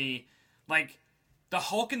give me. Like, the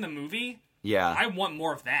Hulk in the movie, Yeah. I want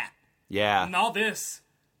more of that. Yeah. And all this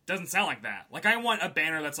doesn't sound like that. Like, I want a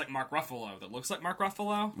banner that's like Mark Ruffalo, that looks like Mark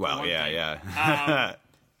Ruffalo. Well, for one thing. yeah.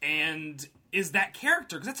 And is that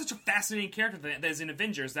character, because that's such a fascinating character that is in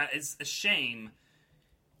Avengers, that is a shame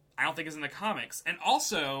I don't think is in the comics. And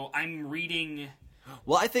also, I'm reading...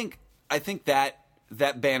 Well, I think that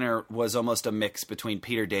banner was almost a mix between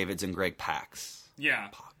Peter Davids and Greg Pax. Yeah.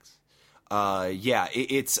 I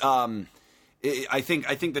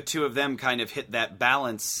think the two of them kind of hit that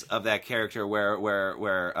balance of that character where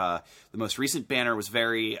the most recent banner was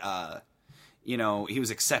very he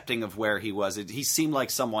was accepting of where he was. He seemed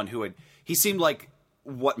like someone he seemed like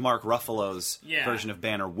what Mark Ruffalo's version of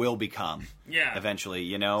Banner will become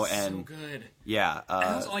eventually, and so good. Yeah.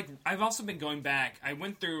 I've also been going back. I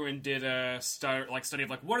went through and did a study of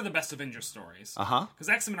what are the best Avengers stories. Because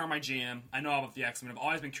X-Men are my jam. I know all about the X-Men. I've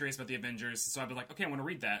always been curious about the Avengers, so I've been like, okay, I want to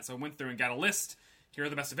read that. So I went through and got a list. Here are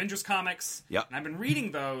the best Avengers comics. Yep. And I've been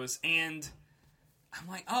reading those, and I'm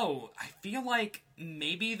like, oh, I feel like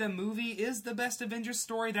maybe the movie is the best Avengers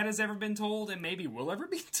story that has ever been told, and maybe will ever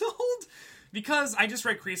be told. Because I just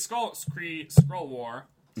read Kree Skrull War.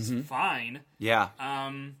 It's fine. Yeah.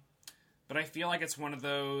 But I feel like it's one of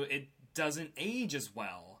those, it doesn't age as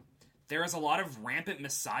well. There is a lot of rampant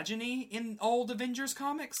misogyny in old Avengers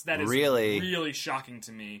comics that is really shocking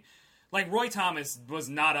to me. Like, Roy Thomas was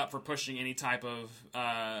not up for pushing any type of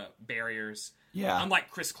barriers. Yeah.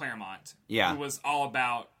 Unlike Chris Claremont, who was all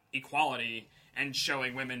about equality and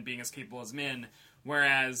showing women being as capable as men.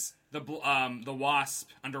 Whereas the Wasp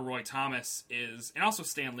under Roy Thomas is, and also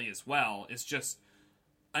Stan Lee as well, is just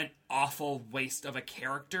an awful waste of a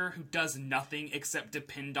character who does nothing except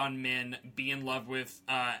depend on men, be in love with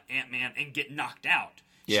Ant-Man, and get knocked out.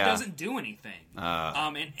 She doesn't do anything.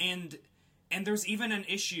 And there's even an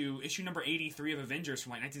issue number 83 of Avengers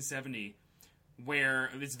from like 1970,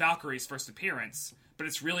 where it's Valkyrie's first appearance, but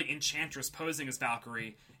it's really Enchantress posing as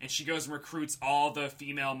Valkyrie, and she goes and recruits all the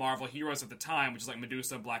female Marvel heroes at the time, which is like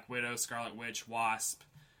Medusa, Black Widow, Scarlet Witch, Wasp,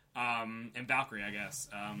 and Valkyrie, I guess,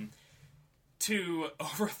 to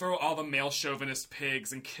overthrow all the male chauvinist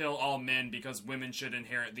pigs and kill all men because women should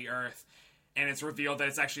inherit the Earth. And it's revealed that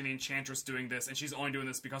it's actually the Enchantress doing this, and she's only doing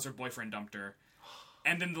this because her boyfriend dumped her.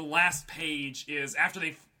 And then the last page is after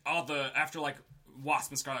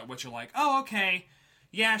Wasp and Scarlet Witch are like, oh, okay,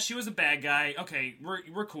 yeah, she was a bad guy. Okay,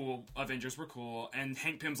 we're cool, Avengers, we're cool. And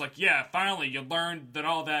Hank Pym's like, yeah, finally, you learned that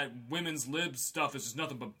all that women's lib stuff is just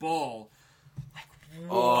nothing but bull. Like,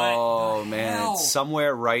 oh, man.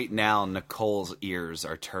 Somewhere right now, Nicole's ears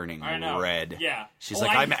are turning red. Yeah. She's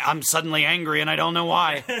I'm suddenly angry and I don't know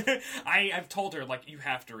why. I've told her, like, you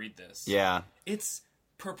have to read this. Yeah. It's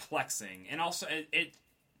perplexing. And also,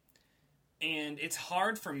 and it's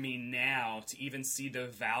hard for me now to even see the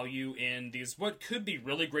value in these, what could be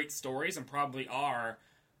really great stories, and probably are,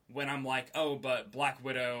 when I'm like, oh, but Black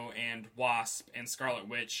Widow and Wasp and Scarlet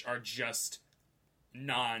Witch are just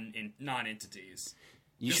non-entities.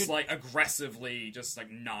 Aggressively, just like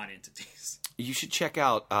non-entities. You should check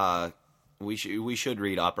out, we should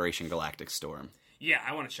read Operation Galactic Storm. Yeah,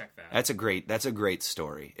 I want to check that. That's a great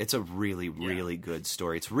story. It's a really, really good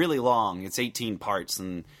story. It's really long. It's 18 parts,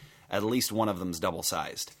 and at least one of them's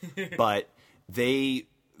double-sized. But they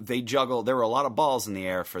juggle. There were a lot of balls in the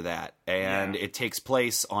air for that. And it takes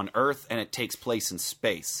place on Earth, and it takes place in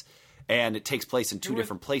space. And it takes place in two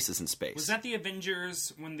different places in space. Was that the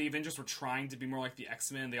Avengers, when the Avengers were trying to be more like the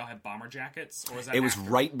X-Men, they all had bomber jackets? Or was that It was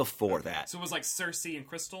right before that. So it was like Cersei and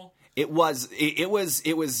Crystal? It was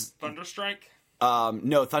Thunderstrike?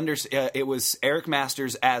 No, it was Eric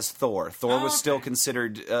Masters as Thor. Thor was still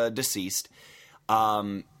considered deceased.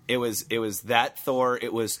 It was that Thor.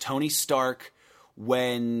 It was Tony Stark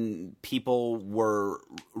when people were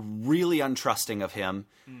really untrusting of him.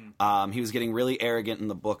 He was getting really arrogant in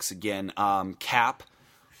the books again. Cap,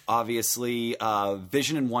 obviously.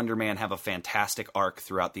 Vision and Wonder Man have a fantastic arc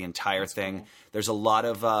throughout the entire thing. Cool. There's a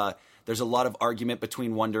lot of argument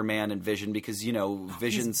between Wonder Man and Vision because,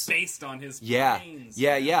 Vision's he's based on his brains.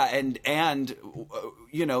 Yeah. And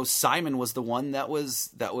Simon was the one that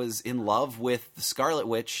was in love with the Scarlet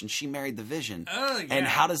Witch, and she married the Vision. Oh, yeah. And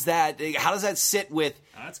how does that sit with?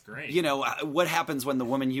 Oh, that's great. What happens when the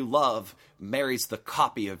woman you love marries the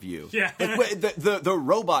copy of you? Yeah. Like, the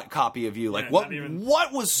robot copy of you. Like, what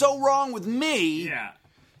was so wrong with me? Yeah.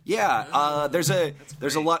 Yeah. There's a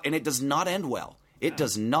lot, and it does not end well. It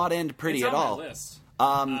does not end pretty at all. It's on my list.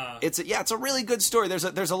 It's a really good story.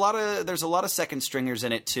 There's a lot of second stringers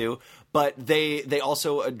in it too, but they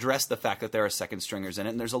also address the fact that there are second stringers in it,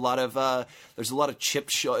 and there's a lot of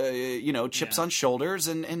chips on shoulders,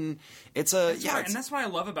 and it's and that's what I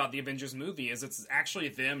love about the Avengers movie is it's actually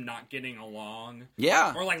them not getting along,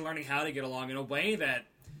 or like learning how to get along in a way that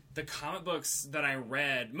the comic books that I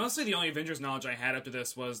read, mostly the only Avengers knowledge I had up to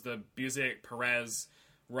this was the Busiek-Perez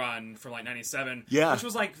run from like 97, which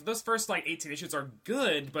was like those first like 18 issues are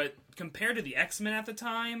good, but compared to the X-Men at the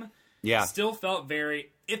time, still felt very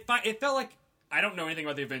it felt like, I don't know anything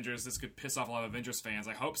about the Avengers. This could piss off a lot of Avengers fans.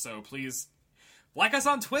 I hope so. Please like us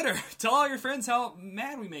on Twitter. Tell all your friends how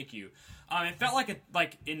mad we make you. It felt like in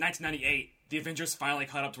 1998 the Avengers finally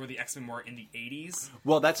caught up to where the X-Men were in the 80s.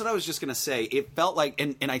 Well, that's what I was just going to say. It felt like,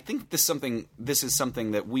 and I think this is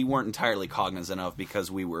something that we weren't entirely cognizant of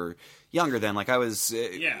because we were younger then. Like I was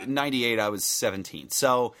 98, I was 17.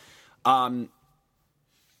 So I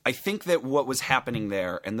think that what was happening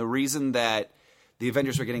there, and the reason that the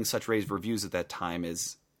Avengers were getting such raised reviews at that time,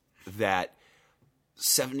 is that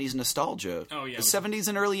 70s nostalgia. Oh, yeah. The 70s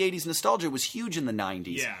and early 80s nostalgia was huge in the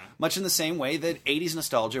 90s. Yeah. Much in the same way that 80s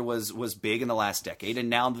nostalgia was big in the last decade, and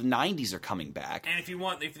now the 90s are coming back. And if you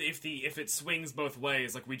want, if it swings both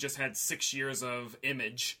ways, like we just had 6 years of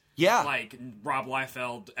Image. Yeah. Like Rob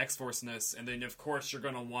Liefeld, X-Force-ness, and then of course you're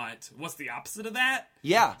going to want, what's the opposite of that?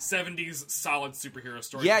 Yeah. 70s solid superhero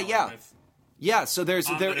story. Yeah, so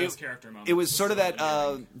character moments. It was sort of that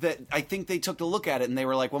I think they took a look at it and they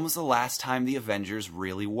were like, when was the last time the Avengers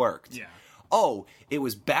really worked? Yeah. Oh, it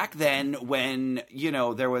was back then when,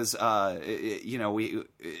 there was late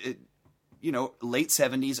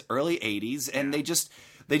 70s, early 80s, and they just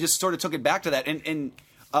sort of took it back to that. And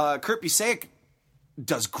Kurt Busiek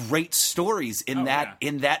does great stories in that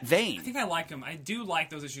vein. I think I like him. I do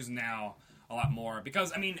like those issues now a lot more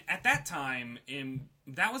because, I mean, at that time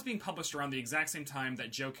that was being published around the exact same time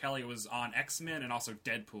that Joe Kelly was on X-Men and also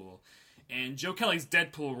Deadpool. And Joe Kelly's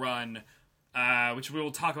Deadpool run, which we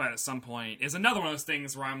will talk about at some point, is another one of those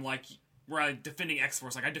things where I'm defending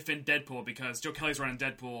X-Force. Like, I defend Deadpool because Joe Kelly's run in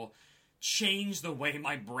Deadpool changed the way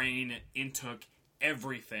my brain intook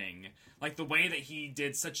everything. Like, the way that he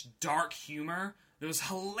did such dark humor. It was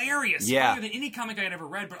hilarious. Funnier than any comic I had ever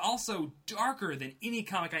read, but also darker than any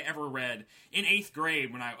comic I ever read in 8th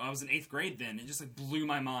grade when I was in 8th grade then. It just blew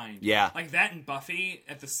my mind. Yeah. Like that and Buffy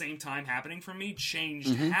at the same time happening for me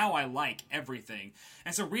changed how I like everything.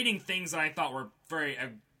 And so reading things that I thought were very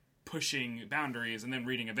pushing boundaries and then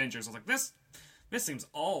reading Avengers, I was like, this seems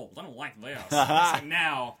old. I don't like this. Like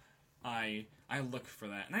now I look for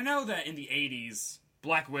that. And I know that in the 80s,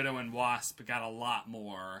 Black Widow and Wasp got a lot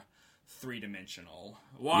more three-dimensional.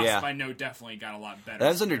 Wasp, I know, definitely got a lot better. That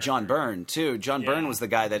was under John Byrne, too. John Byrne was the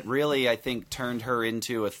guy that really, I think, turned her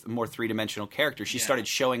into a more three-dimensional character. She started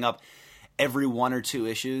showing up every 1 or 2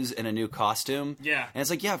 issues in a new costume. Yeah. And it's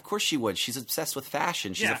like, of course she would. She's obsessed with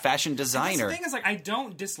fashion. She's a fashion designer. The thing is, I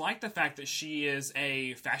don't dislike the fact that she is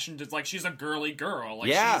a fashion... she's a girly girl.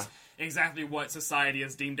 She's exactly what society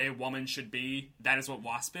has deemed a woman should be. That is what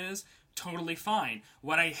Wasp is. Totally fine.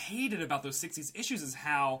 What I hated about those 60s issues is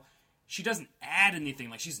how she doesn't add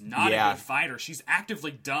anything. She's not a good fighter. She's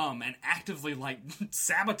actively dumb and actively,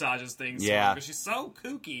 sabotages things. Because she's so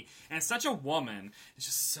kooky and such a woman. It's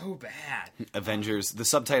just so bad. Avengers. The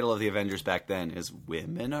subtitle of the Avengers back then is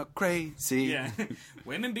 "Women Are Crazy." Yeah.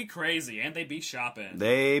 Women be crazy and they be shopping.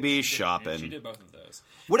 They be shopping. She did both of those.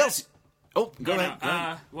 What else? Oh, go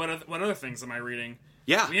ahead. What other things am I reading?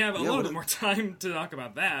 Yeah. We have a little bit more time to talk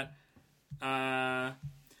about that.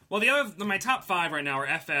 My top 5 right now are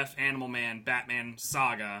FF, Animal Man, Batman,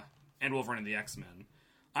 Saga, and Wolverine and the X-Men.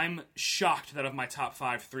 I'm shocked that of my top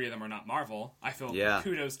 5, 3 of them are not Marvel. I feel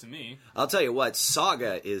kudos to me. I'll tell you what,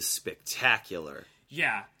 Saga is spectacular.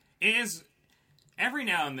 Yeah. It is. Every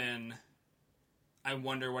now and then, I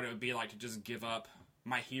wonder what it would be like to just give up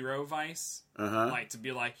my hero vice. To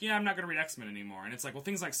be like, I'm not going to read X-Men anymore. And it's like, well,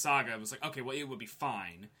 things like Saga, it was like, okay, well, it would be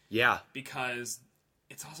fine. Yeah. Because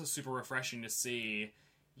it's also super refreshing to see...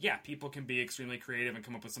 people can be extremely creative and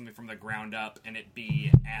come up with something from the ground up and it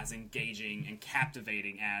be as engaging and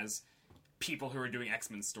captivating as people who are doing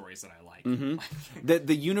X-Men stories that I like.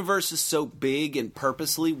 The universe is so big and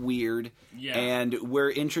purposely weird, and we're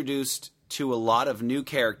introduced to a lot of new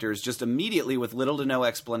characters just immediately with little to no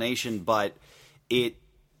explanation, but it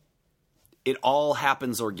all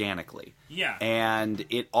happens organically. Yeah. And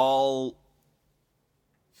it all...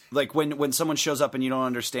 when someone shows up and you don't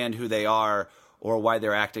understand who they are... or why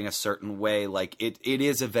they're acting a certain way, like it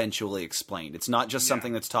is eventually explained. It's not just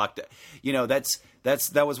something that's talked.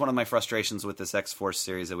 That was one of my frustrations with this X-Force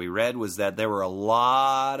series that we read, was that there were a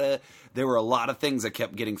lot of things that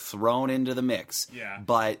kept getting thrown into the mix,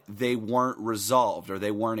 but they weren't resolved or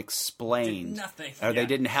they weren't explained, nothing, or they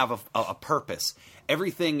didn't have a purpose.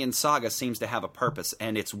 Everything in Saga seems to have a purpose,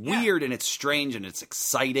 and it's weird and it's strange and it's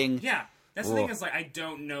exciting. Yeah. That's the thing is, like, I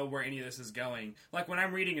don't know where any of this is going. Like, when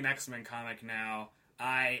I'm reading an X-Men comic now,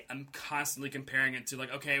 I am constantly comparing it to,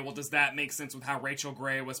 like, okay, well, does that make sense with how Rachel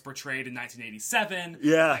Grey was portrayed in 1987?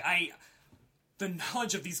 Yeah. Like, the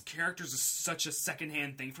knowledge of these characters is such a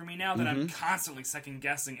secondhand thing for me now that I'm constantly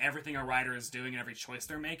second-guessing everything a writer is doing and every choice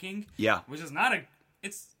they're making. Yeah. Which is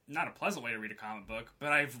it's not a pleasant way to read a comic book,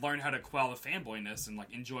 but I've learned how to quell the fanboyness and,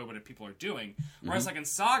 like, enjoy what people are doing. Whereas, like, in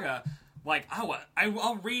Saga, like,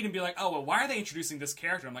 I'll read and be like, oh, well, why are they introducing this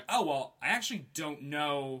character? I'm like, oh, well, I actually don't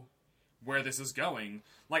know where this is going.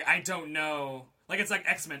 Like, I don't know. Like, it's like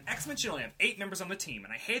X-Men. X-Men should only have 8 members on the team,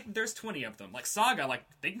 and I hate that there's 20 of them. Like, Saga, like,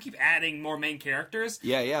 they can keep adding more main characters.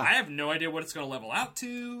 Yeah. I have no idea what it's going to level out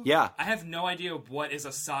to. Yeah. I have no idea what is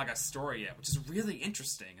a Saga story yet, which is really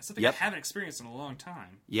interesting. It's something I haven't experienced in a long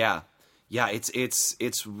time. Yeah. Yeah,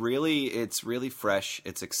 it's really fresh.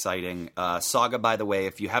 It's exciting. Saga, by the way,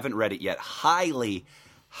 if you haven't read it yet, highly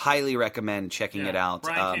recommend checking it out.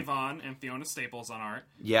 Brian K. Vaughan and Fiona Staples on art.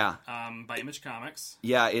 Yeah. By Image Comics.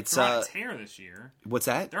 Yeah, it's they're on a tear this year. What's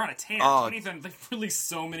that? They're on a tear. Oh. They've released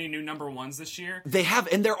so many new #1s this year. They have,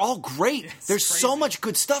 and they're all great. There's crazy. so much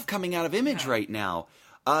good stuff coming out of Image right now.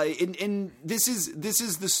 And this is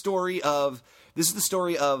the story of. This is the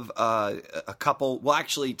story of a couple. Well,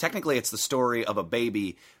 actually, technically, it's the story of a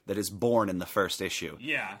baby that is born in the first issue.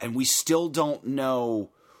 Yeah. And we still don't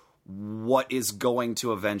know what is going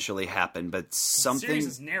to eventually happen, but something. The series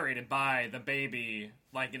is narrated by the baby,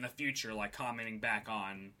 like in the future, like commenting back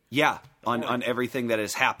on. Yeah, on everything that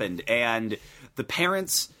has happened, and the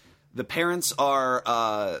parents are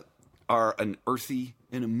an earthy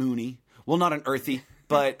and a moony. Well, not an earthy,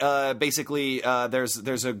 but basically,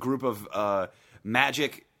 there's a group of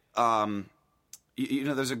magic.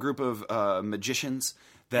 There's a group of magicians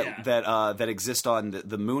that exist on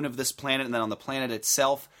the moon of this planet, and then on the planet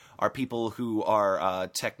itself are people who are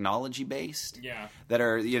technology based. Yeah. That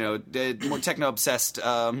are more techno obsessed,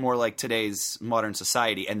 more like today's modern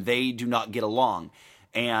society, and they do not get along,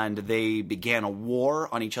 and they began a war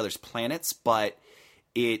on each other's planets, but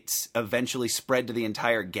it eventually spread to the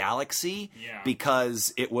entire galaxy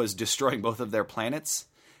because it was destroying both of their planets.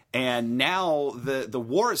 And now the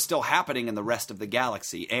war is still happening in the rest of the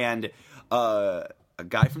galaxy. And a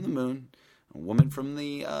guy from the moon, a woman from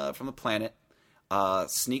the planet,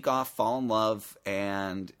 sneak off, fall in love,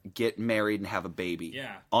 and get married and have a baby.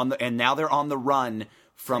 Yeah. And now they're on the run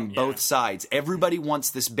from both sides. Everybody wants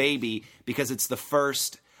this baby because it's the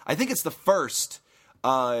first. I think it's the first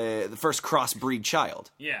crossbreed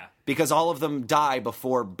child. Yeah. Because all of them die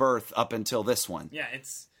before birth up until this one. Yeah,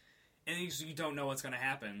 and you don't know what's going to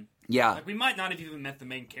happen. Yeah. Like, we might not have even met the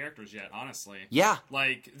main characters yet, honestly. Yeah.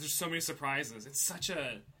 Like, there's so many surprises.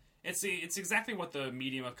 It's exactly what the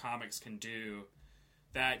medium of comics can do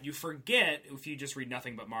that you forget if you just read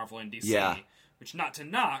nothing but Marvel and DC. Yeah. Which, not to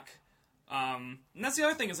knock. And that's the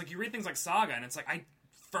other thing, is, like, you read things like Saga, and it's like, I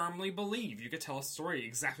firmly believe you could tell a story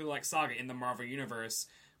exactly like Saga in the Marvel Universe,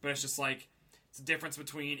 but it's just like, it's a difference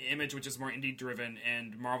between Image, which is more indie-driven,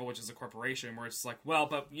 and Marvel, which is a corporation, where it's like, well,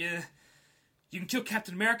 but, yeah, you can kill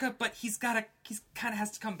Captain America, but he's kind of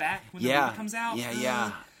has to come back when the movie comes out.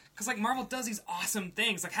 Yeah. Because, like, Marvel does these awesome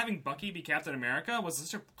things. Like, having Bucky be Captain America was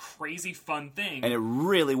such a crazy, fun thing. And it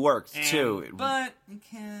really worked, too. But, you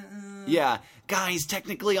can't... Yeah. Guys,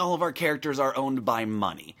 technically all of our characters are owned by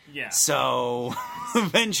money. Yeah. So,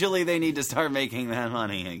 eventually they need to start making that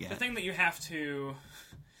money again. The thing that you have to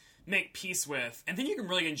make peace with, and then you can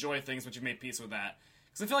really enjoy things once you've made peace with that.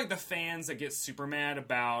 Because I feel like the fans that get super mad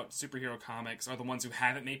about superhero comics are the ones who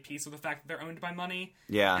haven't made peace with the fact that they're owned by money.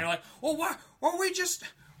 Yeah. And they're like, well,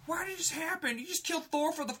 why did this happen? You just killed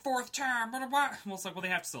Thor for the 4th time. Blah, blah, blah. Well, it's like, well, they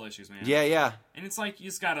have still issues, man. Yeah. And it's like, you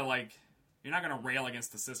just gotta, like, you're not gonna rail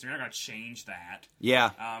against the system. You're not gonna change that. Yeah.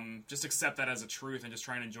 Just accept that as a truth and just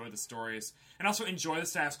try and enjoy the stories. And also enjoy the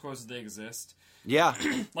status quo as they exist. Yeah.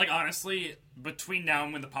 Like, honestly, between now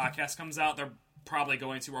and when the podcast comes out, they're probably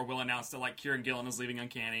going to, or will announce that, like, Kieran Gillen is leaving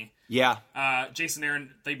Uncanny. Yeah. Jason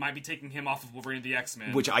Aaron, they might be taking him off of Wolverine of the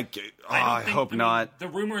X-Men. Which I hope not. The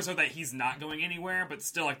rumors are that he's not going anywhere, but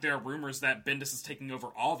still, like, there are rumors that Bendis is taking over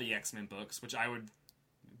all the X-Men books, which I would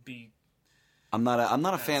be... I'm not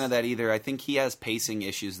a fan of that either. I think he has pacing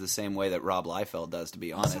issues the same way that Rob Liefeld does, to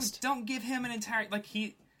be honest. Also, don't give him an entire... Like,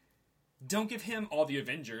 Don't give him all the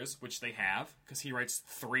Avengers, which they have, because he writes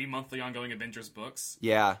 3 monthly ongoing Avengers books.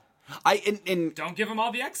 Yeah. Don't give him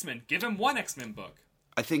all the X-Men. Give him 1 X-Men book.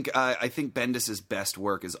 I think Bendis's best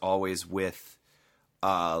work is always with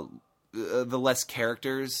the less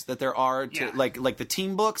characters that there are to like the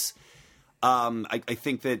team books. I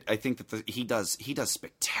think that he does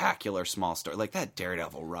spectacular small story, like that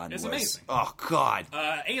Daredevil run is was amazing. Oh God,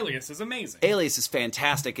 Alias is amazing. Alias is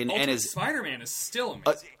fantastic, and his Spider-Man is still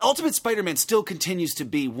amazing. Ultimate Spider-Man still continues to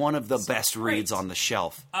be one of the best reads on the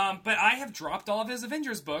shelf. But I have dropped all of his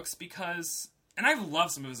Avengers books because, and I've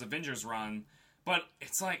loved some of his Avengers run, but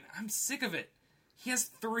it's like I'm sick of it. He has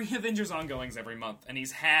 3 Avengers ongoings every month, and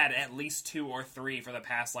he's had at least 2 or 3 for the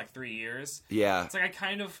past, 3 years. Yeah. It's like I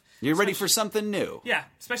kind of... You're ready for something new. Yeah,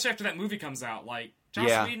 especially after that movie comes out.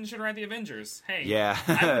 Joss Whedon should write the Avengers. Hey, yeah.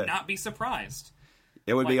 I would not be surprised.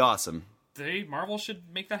 It would be awesome. Marvel should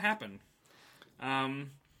make that happen.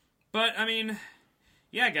 But, I mean...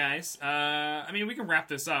 Yeah, guys. We can wrap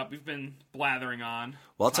this up. We've been blathering on.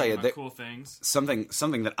 Well, I'll tell you cool things. Something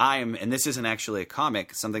that I'm, and this isn't actually a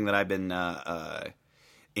comic. Something that I've been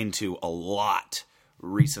into a lot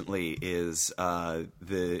recently is and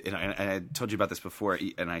I told you about this before,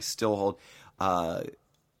 and I still hold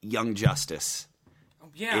Young Justice. Oh,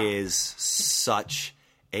 yeah. Is such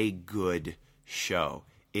a good show.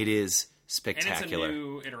 It is spectacular. And it's a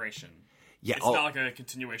new iteration. Yeah, it's not like a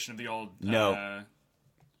continuation of the old.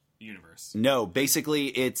 Universe. No, basically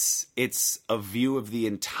it's a view of the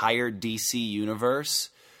entire DC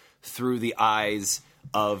universe through the eyes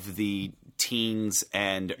of the teens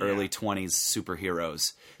and early 20s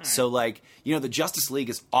superheroes. Right. So the Justice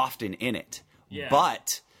League is often in it. Yeah.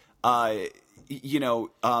 But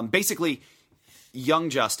basically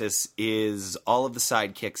Young Justice is all of the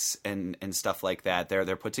sidekicks and stuff like that.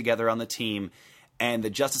 They're put together on the team, and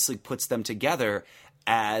the Justice League puts them together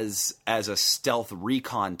as a stealth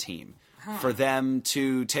recon team for them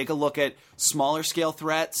to take a look at smaller scale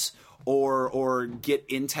threats or get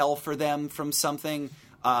intel for them from something.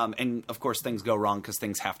 And of course, things go wrong because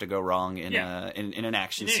things have to go wrong in an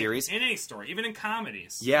action series. In any story, even in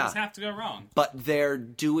comedies, things have to go wrong. But they're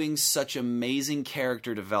doing such amazing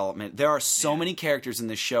character development. There are so many characters in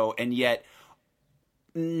this show, and yet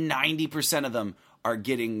 90% of them are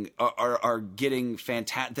getting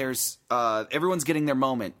fantastic. There's everyone's getting their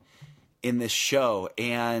moment in this show,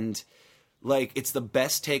 and it's the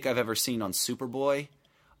best take I've ever seen on Superboy.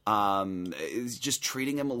 Is just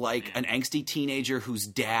treating him like an angsty teenager whose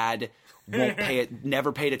dad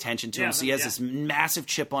never paid attention to him, so he has this massive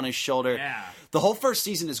chip on his shoulder. Yeah. The whole first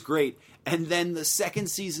season is great, and then the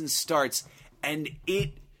second season starts, and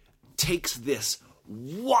it takes this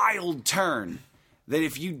wild turn that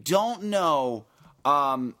if you don't know.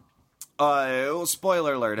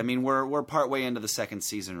 Spoiler alert. I mean, we're partway into the second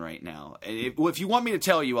season right now. If you want me to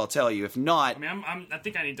tell you, I'll tell you. If not, I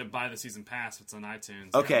think I need to buy the season pass. If it's on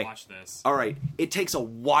iTunes. Okay, watch this. All right. It takes a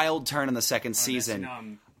wild turn in the second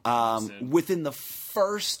season. Within the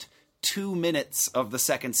first 2 minutes of the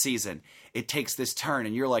second season, it takes this turn,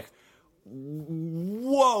 and you're like, whoa!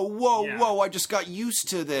 I just got used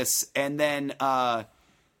to this, and then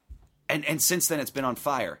and since then it's been on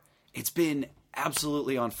fire. It's been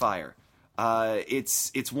absolutely on fire.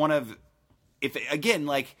 It's one of, if again,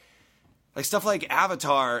 like stuff like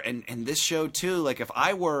Avatar and this show too. If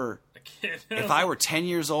I were 10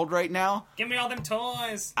 years old right now, give me all them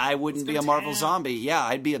toys. I wouldn't be a Marvel zombie. Yeah,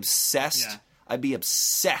 I'd be obsessed. Yeah. I'd be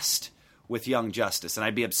obsessed with Young Justice, and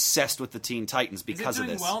I'd be obsessed with the Teen Titans because of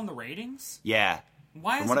this. Is it doing well in the ratings? Yeah.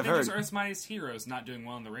 Why is Avengers Earth's Mightiest Heroes not doing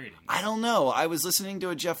well in the ratings? I don't know. I was listening to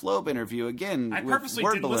a Jeff Loeb interview again. I purposely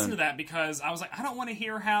didn't listen to that because I was like, I don't want to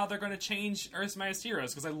hear how they're going to change Earth's Mightiest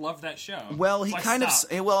Heroes because I love that show. Well, he kind of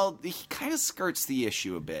skirts the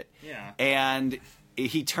issue a bit. Yeah. And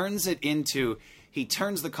he turns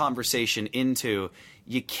the conversation into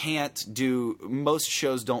most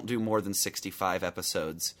shows don't do more than 65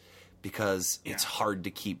 episodes. Because it's hard to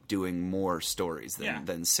keep doing more stories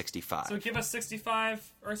than 65. So give us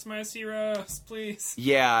 65 Earth's Mightiest Heroes, please.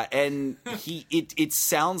 Yeah, and it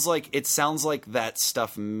sounds like that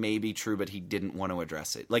stuff may be true, but he didn't want to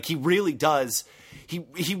address it. He really does.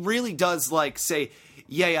 He really does say,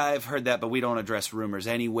 yeah, I've heard that, but we don't address rumors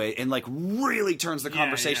anyway, and really turns the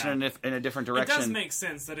conversation in a different direction. It does make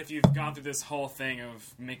sense that if you've gone through this whole thing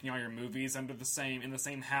of making all your movies in the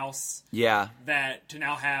same house, that to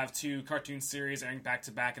now have 2 cartoon series airing back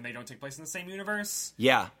to back and they don't take place in the same universe,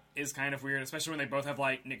 is kind of weird, especially when they both have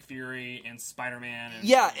Nick Fury and Spider-Man.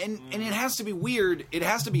 And it has to be weird. It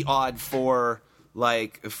has to be odd for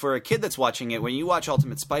a kid that's watching it. When you watch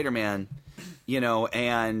Ultimate Spider-Man,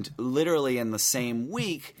 and literally in the same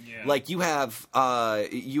week, like you have a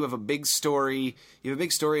big story. You have a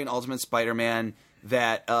big story in Ultimate Spider-Man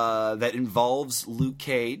that involves Luke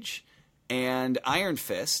Cage and Iron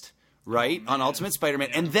Fist, right, on Ultimate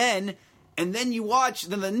Spider-Man, and then you watch.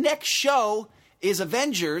 Then the next show is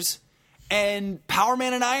Avengers. And Power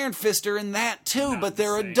Man and Iron Fist are in that too, but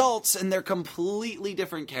they're adults and they're completely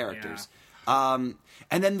different characters. Yeah.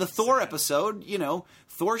 And then the Thor episode,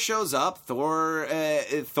 Thor shows up. Thor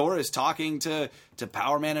is talking to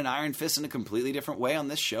Power Man and Iron Fist in a completely different way on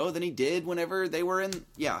this show than he did whenever they were in.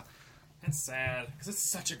 Yeah. It's sad because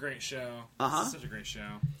it's such a great show. It's such a great show.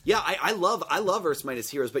 Yeah, I love Earth's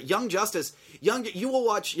Mightiest Heroes, but Young Justice, you will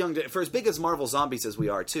watch for as big as Marvel Zombies as we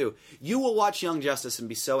are too. You will watch Young Justice and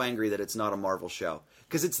be so angry that it's not a Marvel show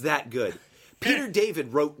because it's that good. Peter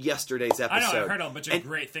David wrote yesterday's episode. I know, I've heard a bunch of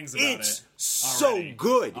great things about it. It's so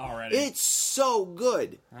good. Already. It's so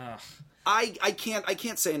good. I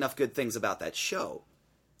can't say enough good things about that show.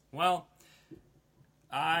 Well,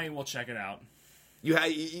 I will check it out. You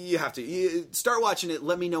have to start watching it.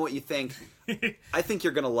 Let me know what you think. I think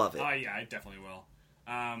you're gonna love it. Oh yeah, I definitely will.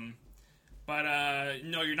 But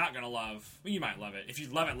no, you're not gonna love. Well, you might love it. If you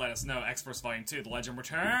love it, let us know. X-Force Volume 2: The Legend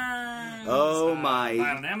Returns. Oh my!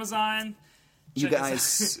 Buy it on Amazon. You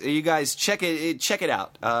guys, check it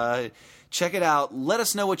out. Check it out. Let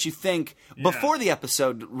us know what you think before the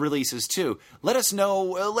episode releases too. Let us know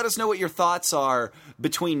what your thoughts are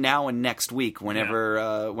between now and next week.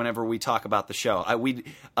 Whenever we talk about the show,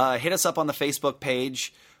 hit us up on the Facebook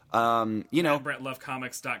page.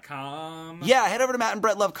 BrettLoveComics.com. Yeah, head over to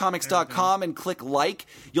MattandBrettLoveComics.com and click like.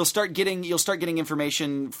 You'll start getting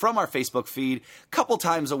information from our Facebook feed a couple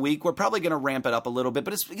times a week. We're probably going to ramp it up a little bit,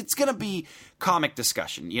 but it's going to be comic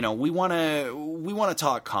discussion. We want to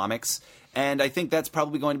talk comics, and I think that's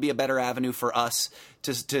probably going to be a better avenue for us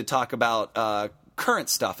to talk about current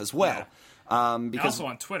stuff as well. Yeah. Also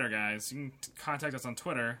on Twitter, guys. You can contact us on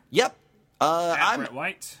Twitter. Yep. I'm Brett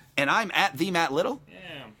White. And I'm at the Matt Little.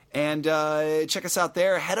 Yeah. And check us out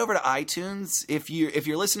there. Head over to iTunes. If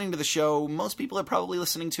you're listening to the show, most people are probably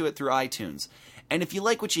listening to it through iTunes. And if you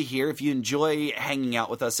like what you hear, if you enjoy hanging out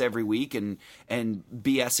with us every week and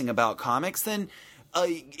BSing about comics, then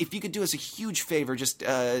if you could do us a huge favor, just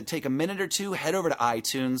take a minute or two, head over to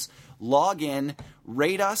iTunes, log in,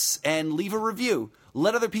 rate us, and leave a review.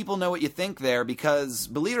 Let other people know what you think there, because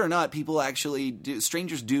believe it or not,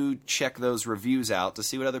 strangers do check those reviews out to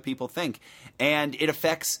see what other people think, and it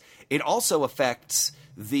also affects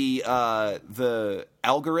the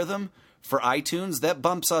algorithm for iTunes that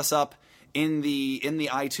bumps us up in the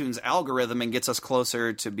iTunes algorithm and gets us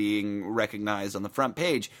closer to being recognized on the front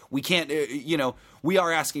page. We can't, we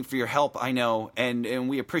are asking for your help, I know, and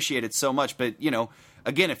we appreciate it so much, but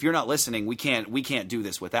again, if you're not listening, we can't do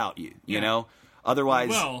this without you. You know. Otherwise,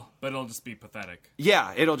 but it'll just be pathetic.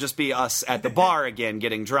 Yeah, it'll just be us at the bar again,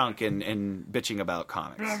 getting drunk and bitching about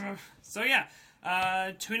comics. So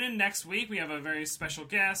tune in next week. We have a very special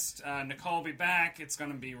guest. Nicole will be back. It's going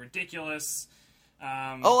to be ridiculous.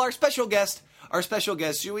 Our special guest.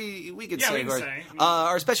 We could say.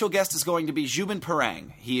 Our special guest is going to be Zubin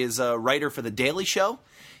Parang. He is a writer for The Daily Show.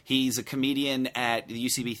 He's a comedian at the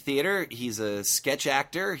UCB Theater. He's a sketch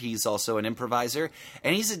actor. He's also an improviser,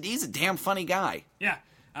 and he's a damn funny guy. Yeah.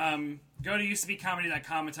 Go to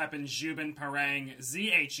UCBcomedy.com and type in Zubin Parang,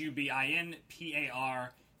 ZHUBINPARANG,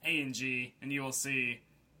 and you will see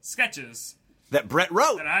sketches that Brett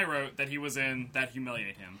wrote, that I wrote, that he was in, that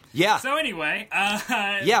humiliate him. Yeah. So anyway,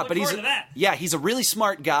 he's a really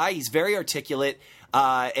smart guy. He's very articulate.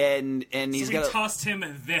 And he's tossed him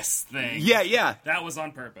this thing. Yeah. That was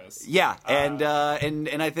on purpose. Yeah, and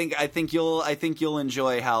I think you'll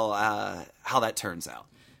enjoy how that turns out.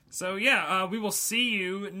 So we will see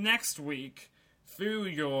you next week through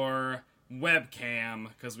your webcam,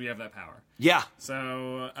 because we have that power. Yeah.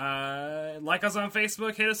 So like us on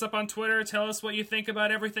Facebook, hit us up on Twitter, tell us what you think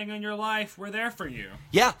about everything in your life. We're there for you.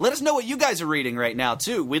 Yeah, let us know what you guys are reading right now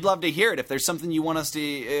too. We'd love to hear it. If there's something you want us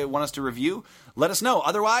to review, let us know.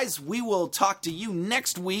 Otherwise, we will talk to you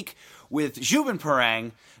next week with Zubin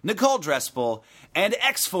Parang, Nicole Drespel, and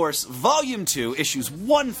X-Force Volume 2, Issues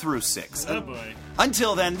 1 through 6. Oh boy.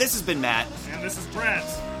 Until then, this has been Matt. And this is Brett.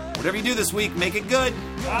 Whatever you do this week, make it good.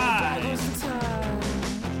 Bye.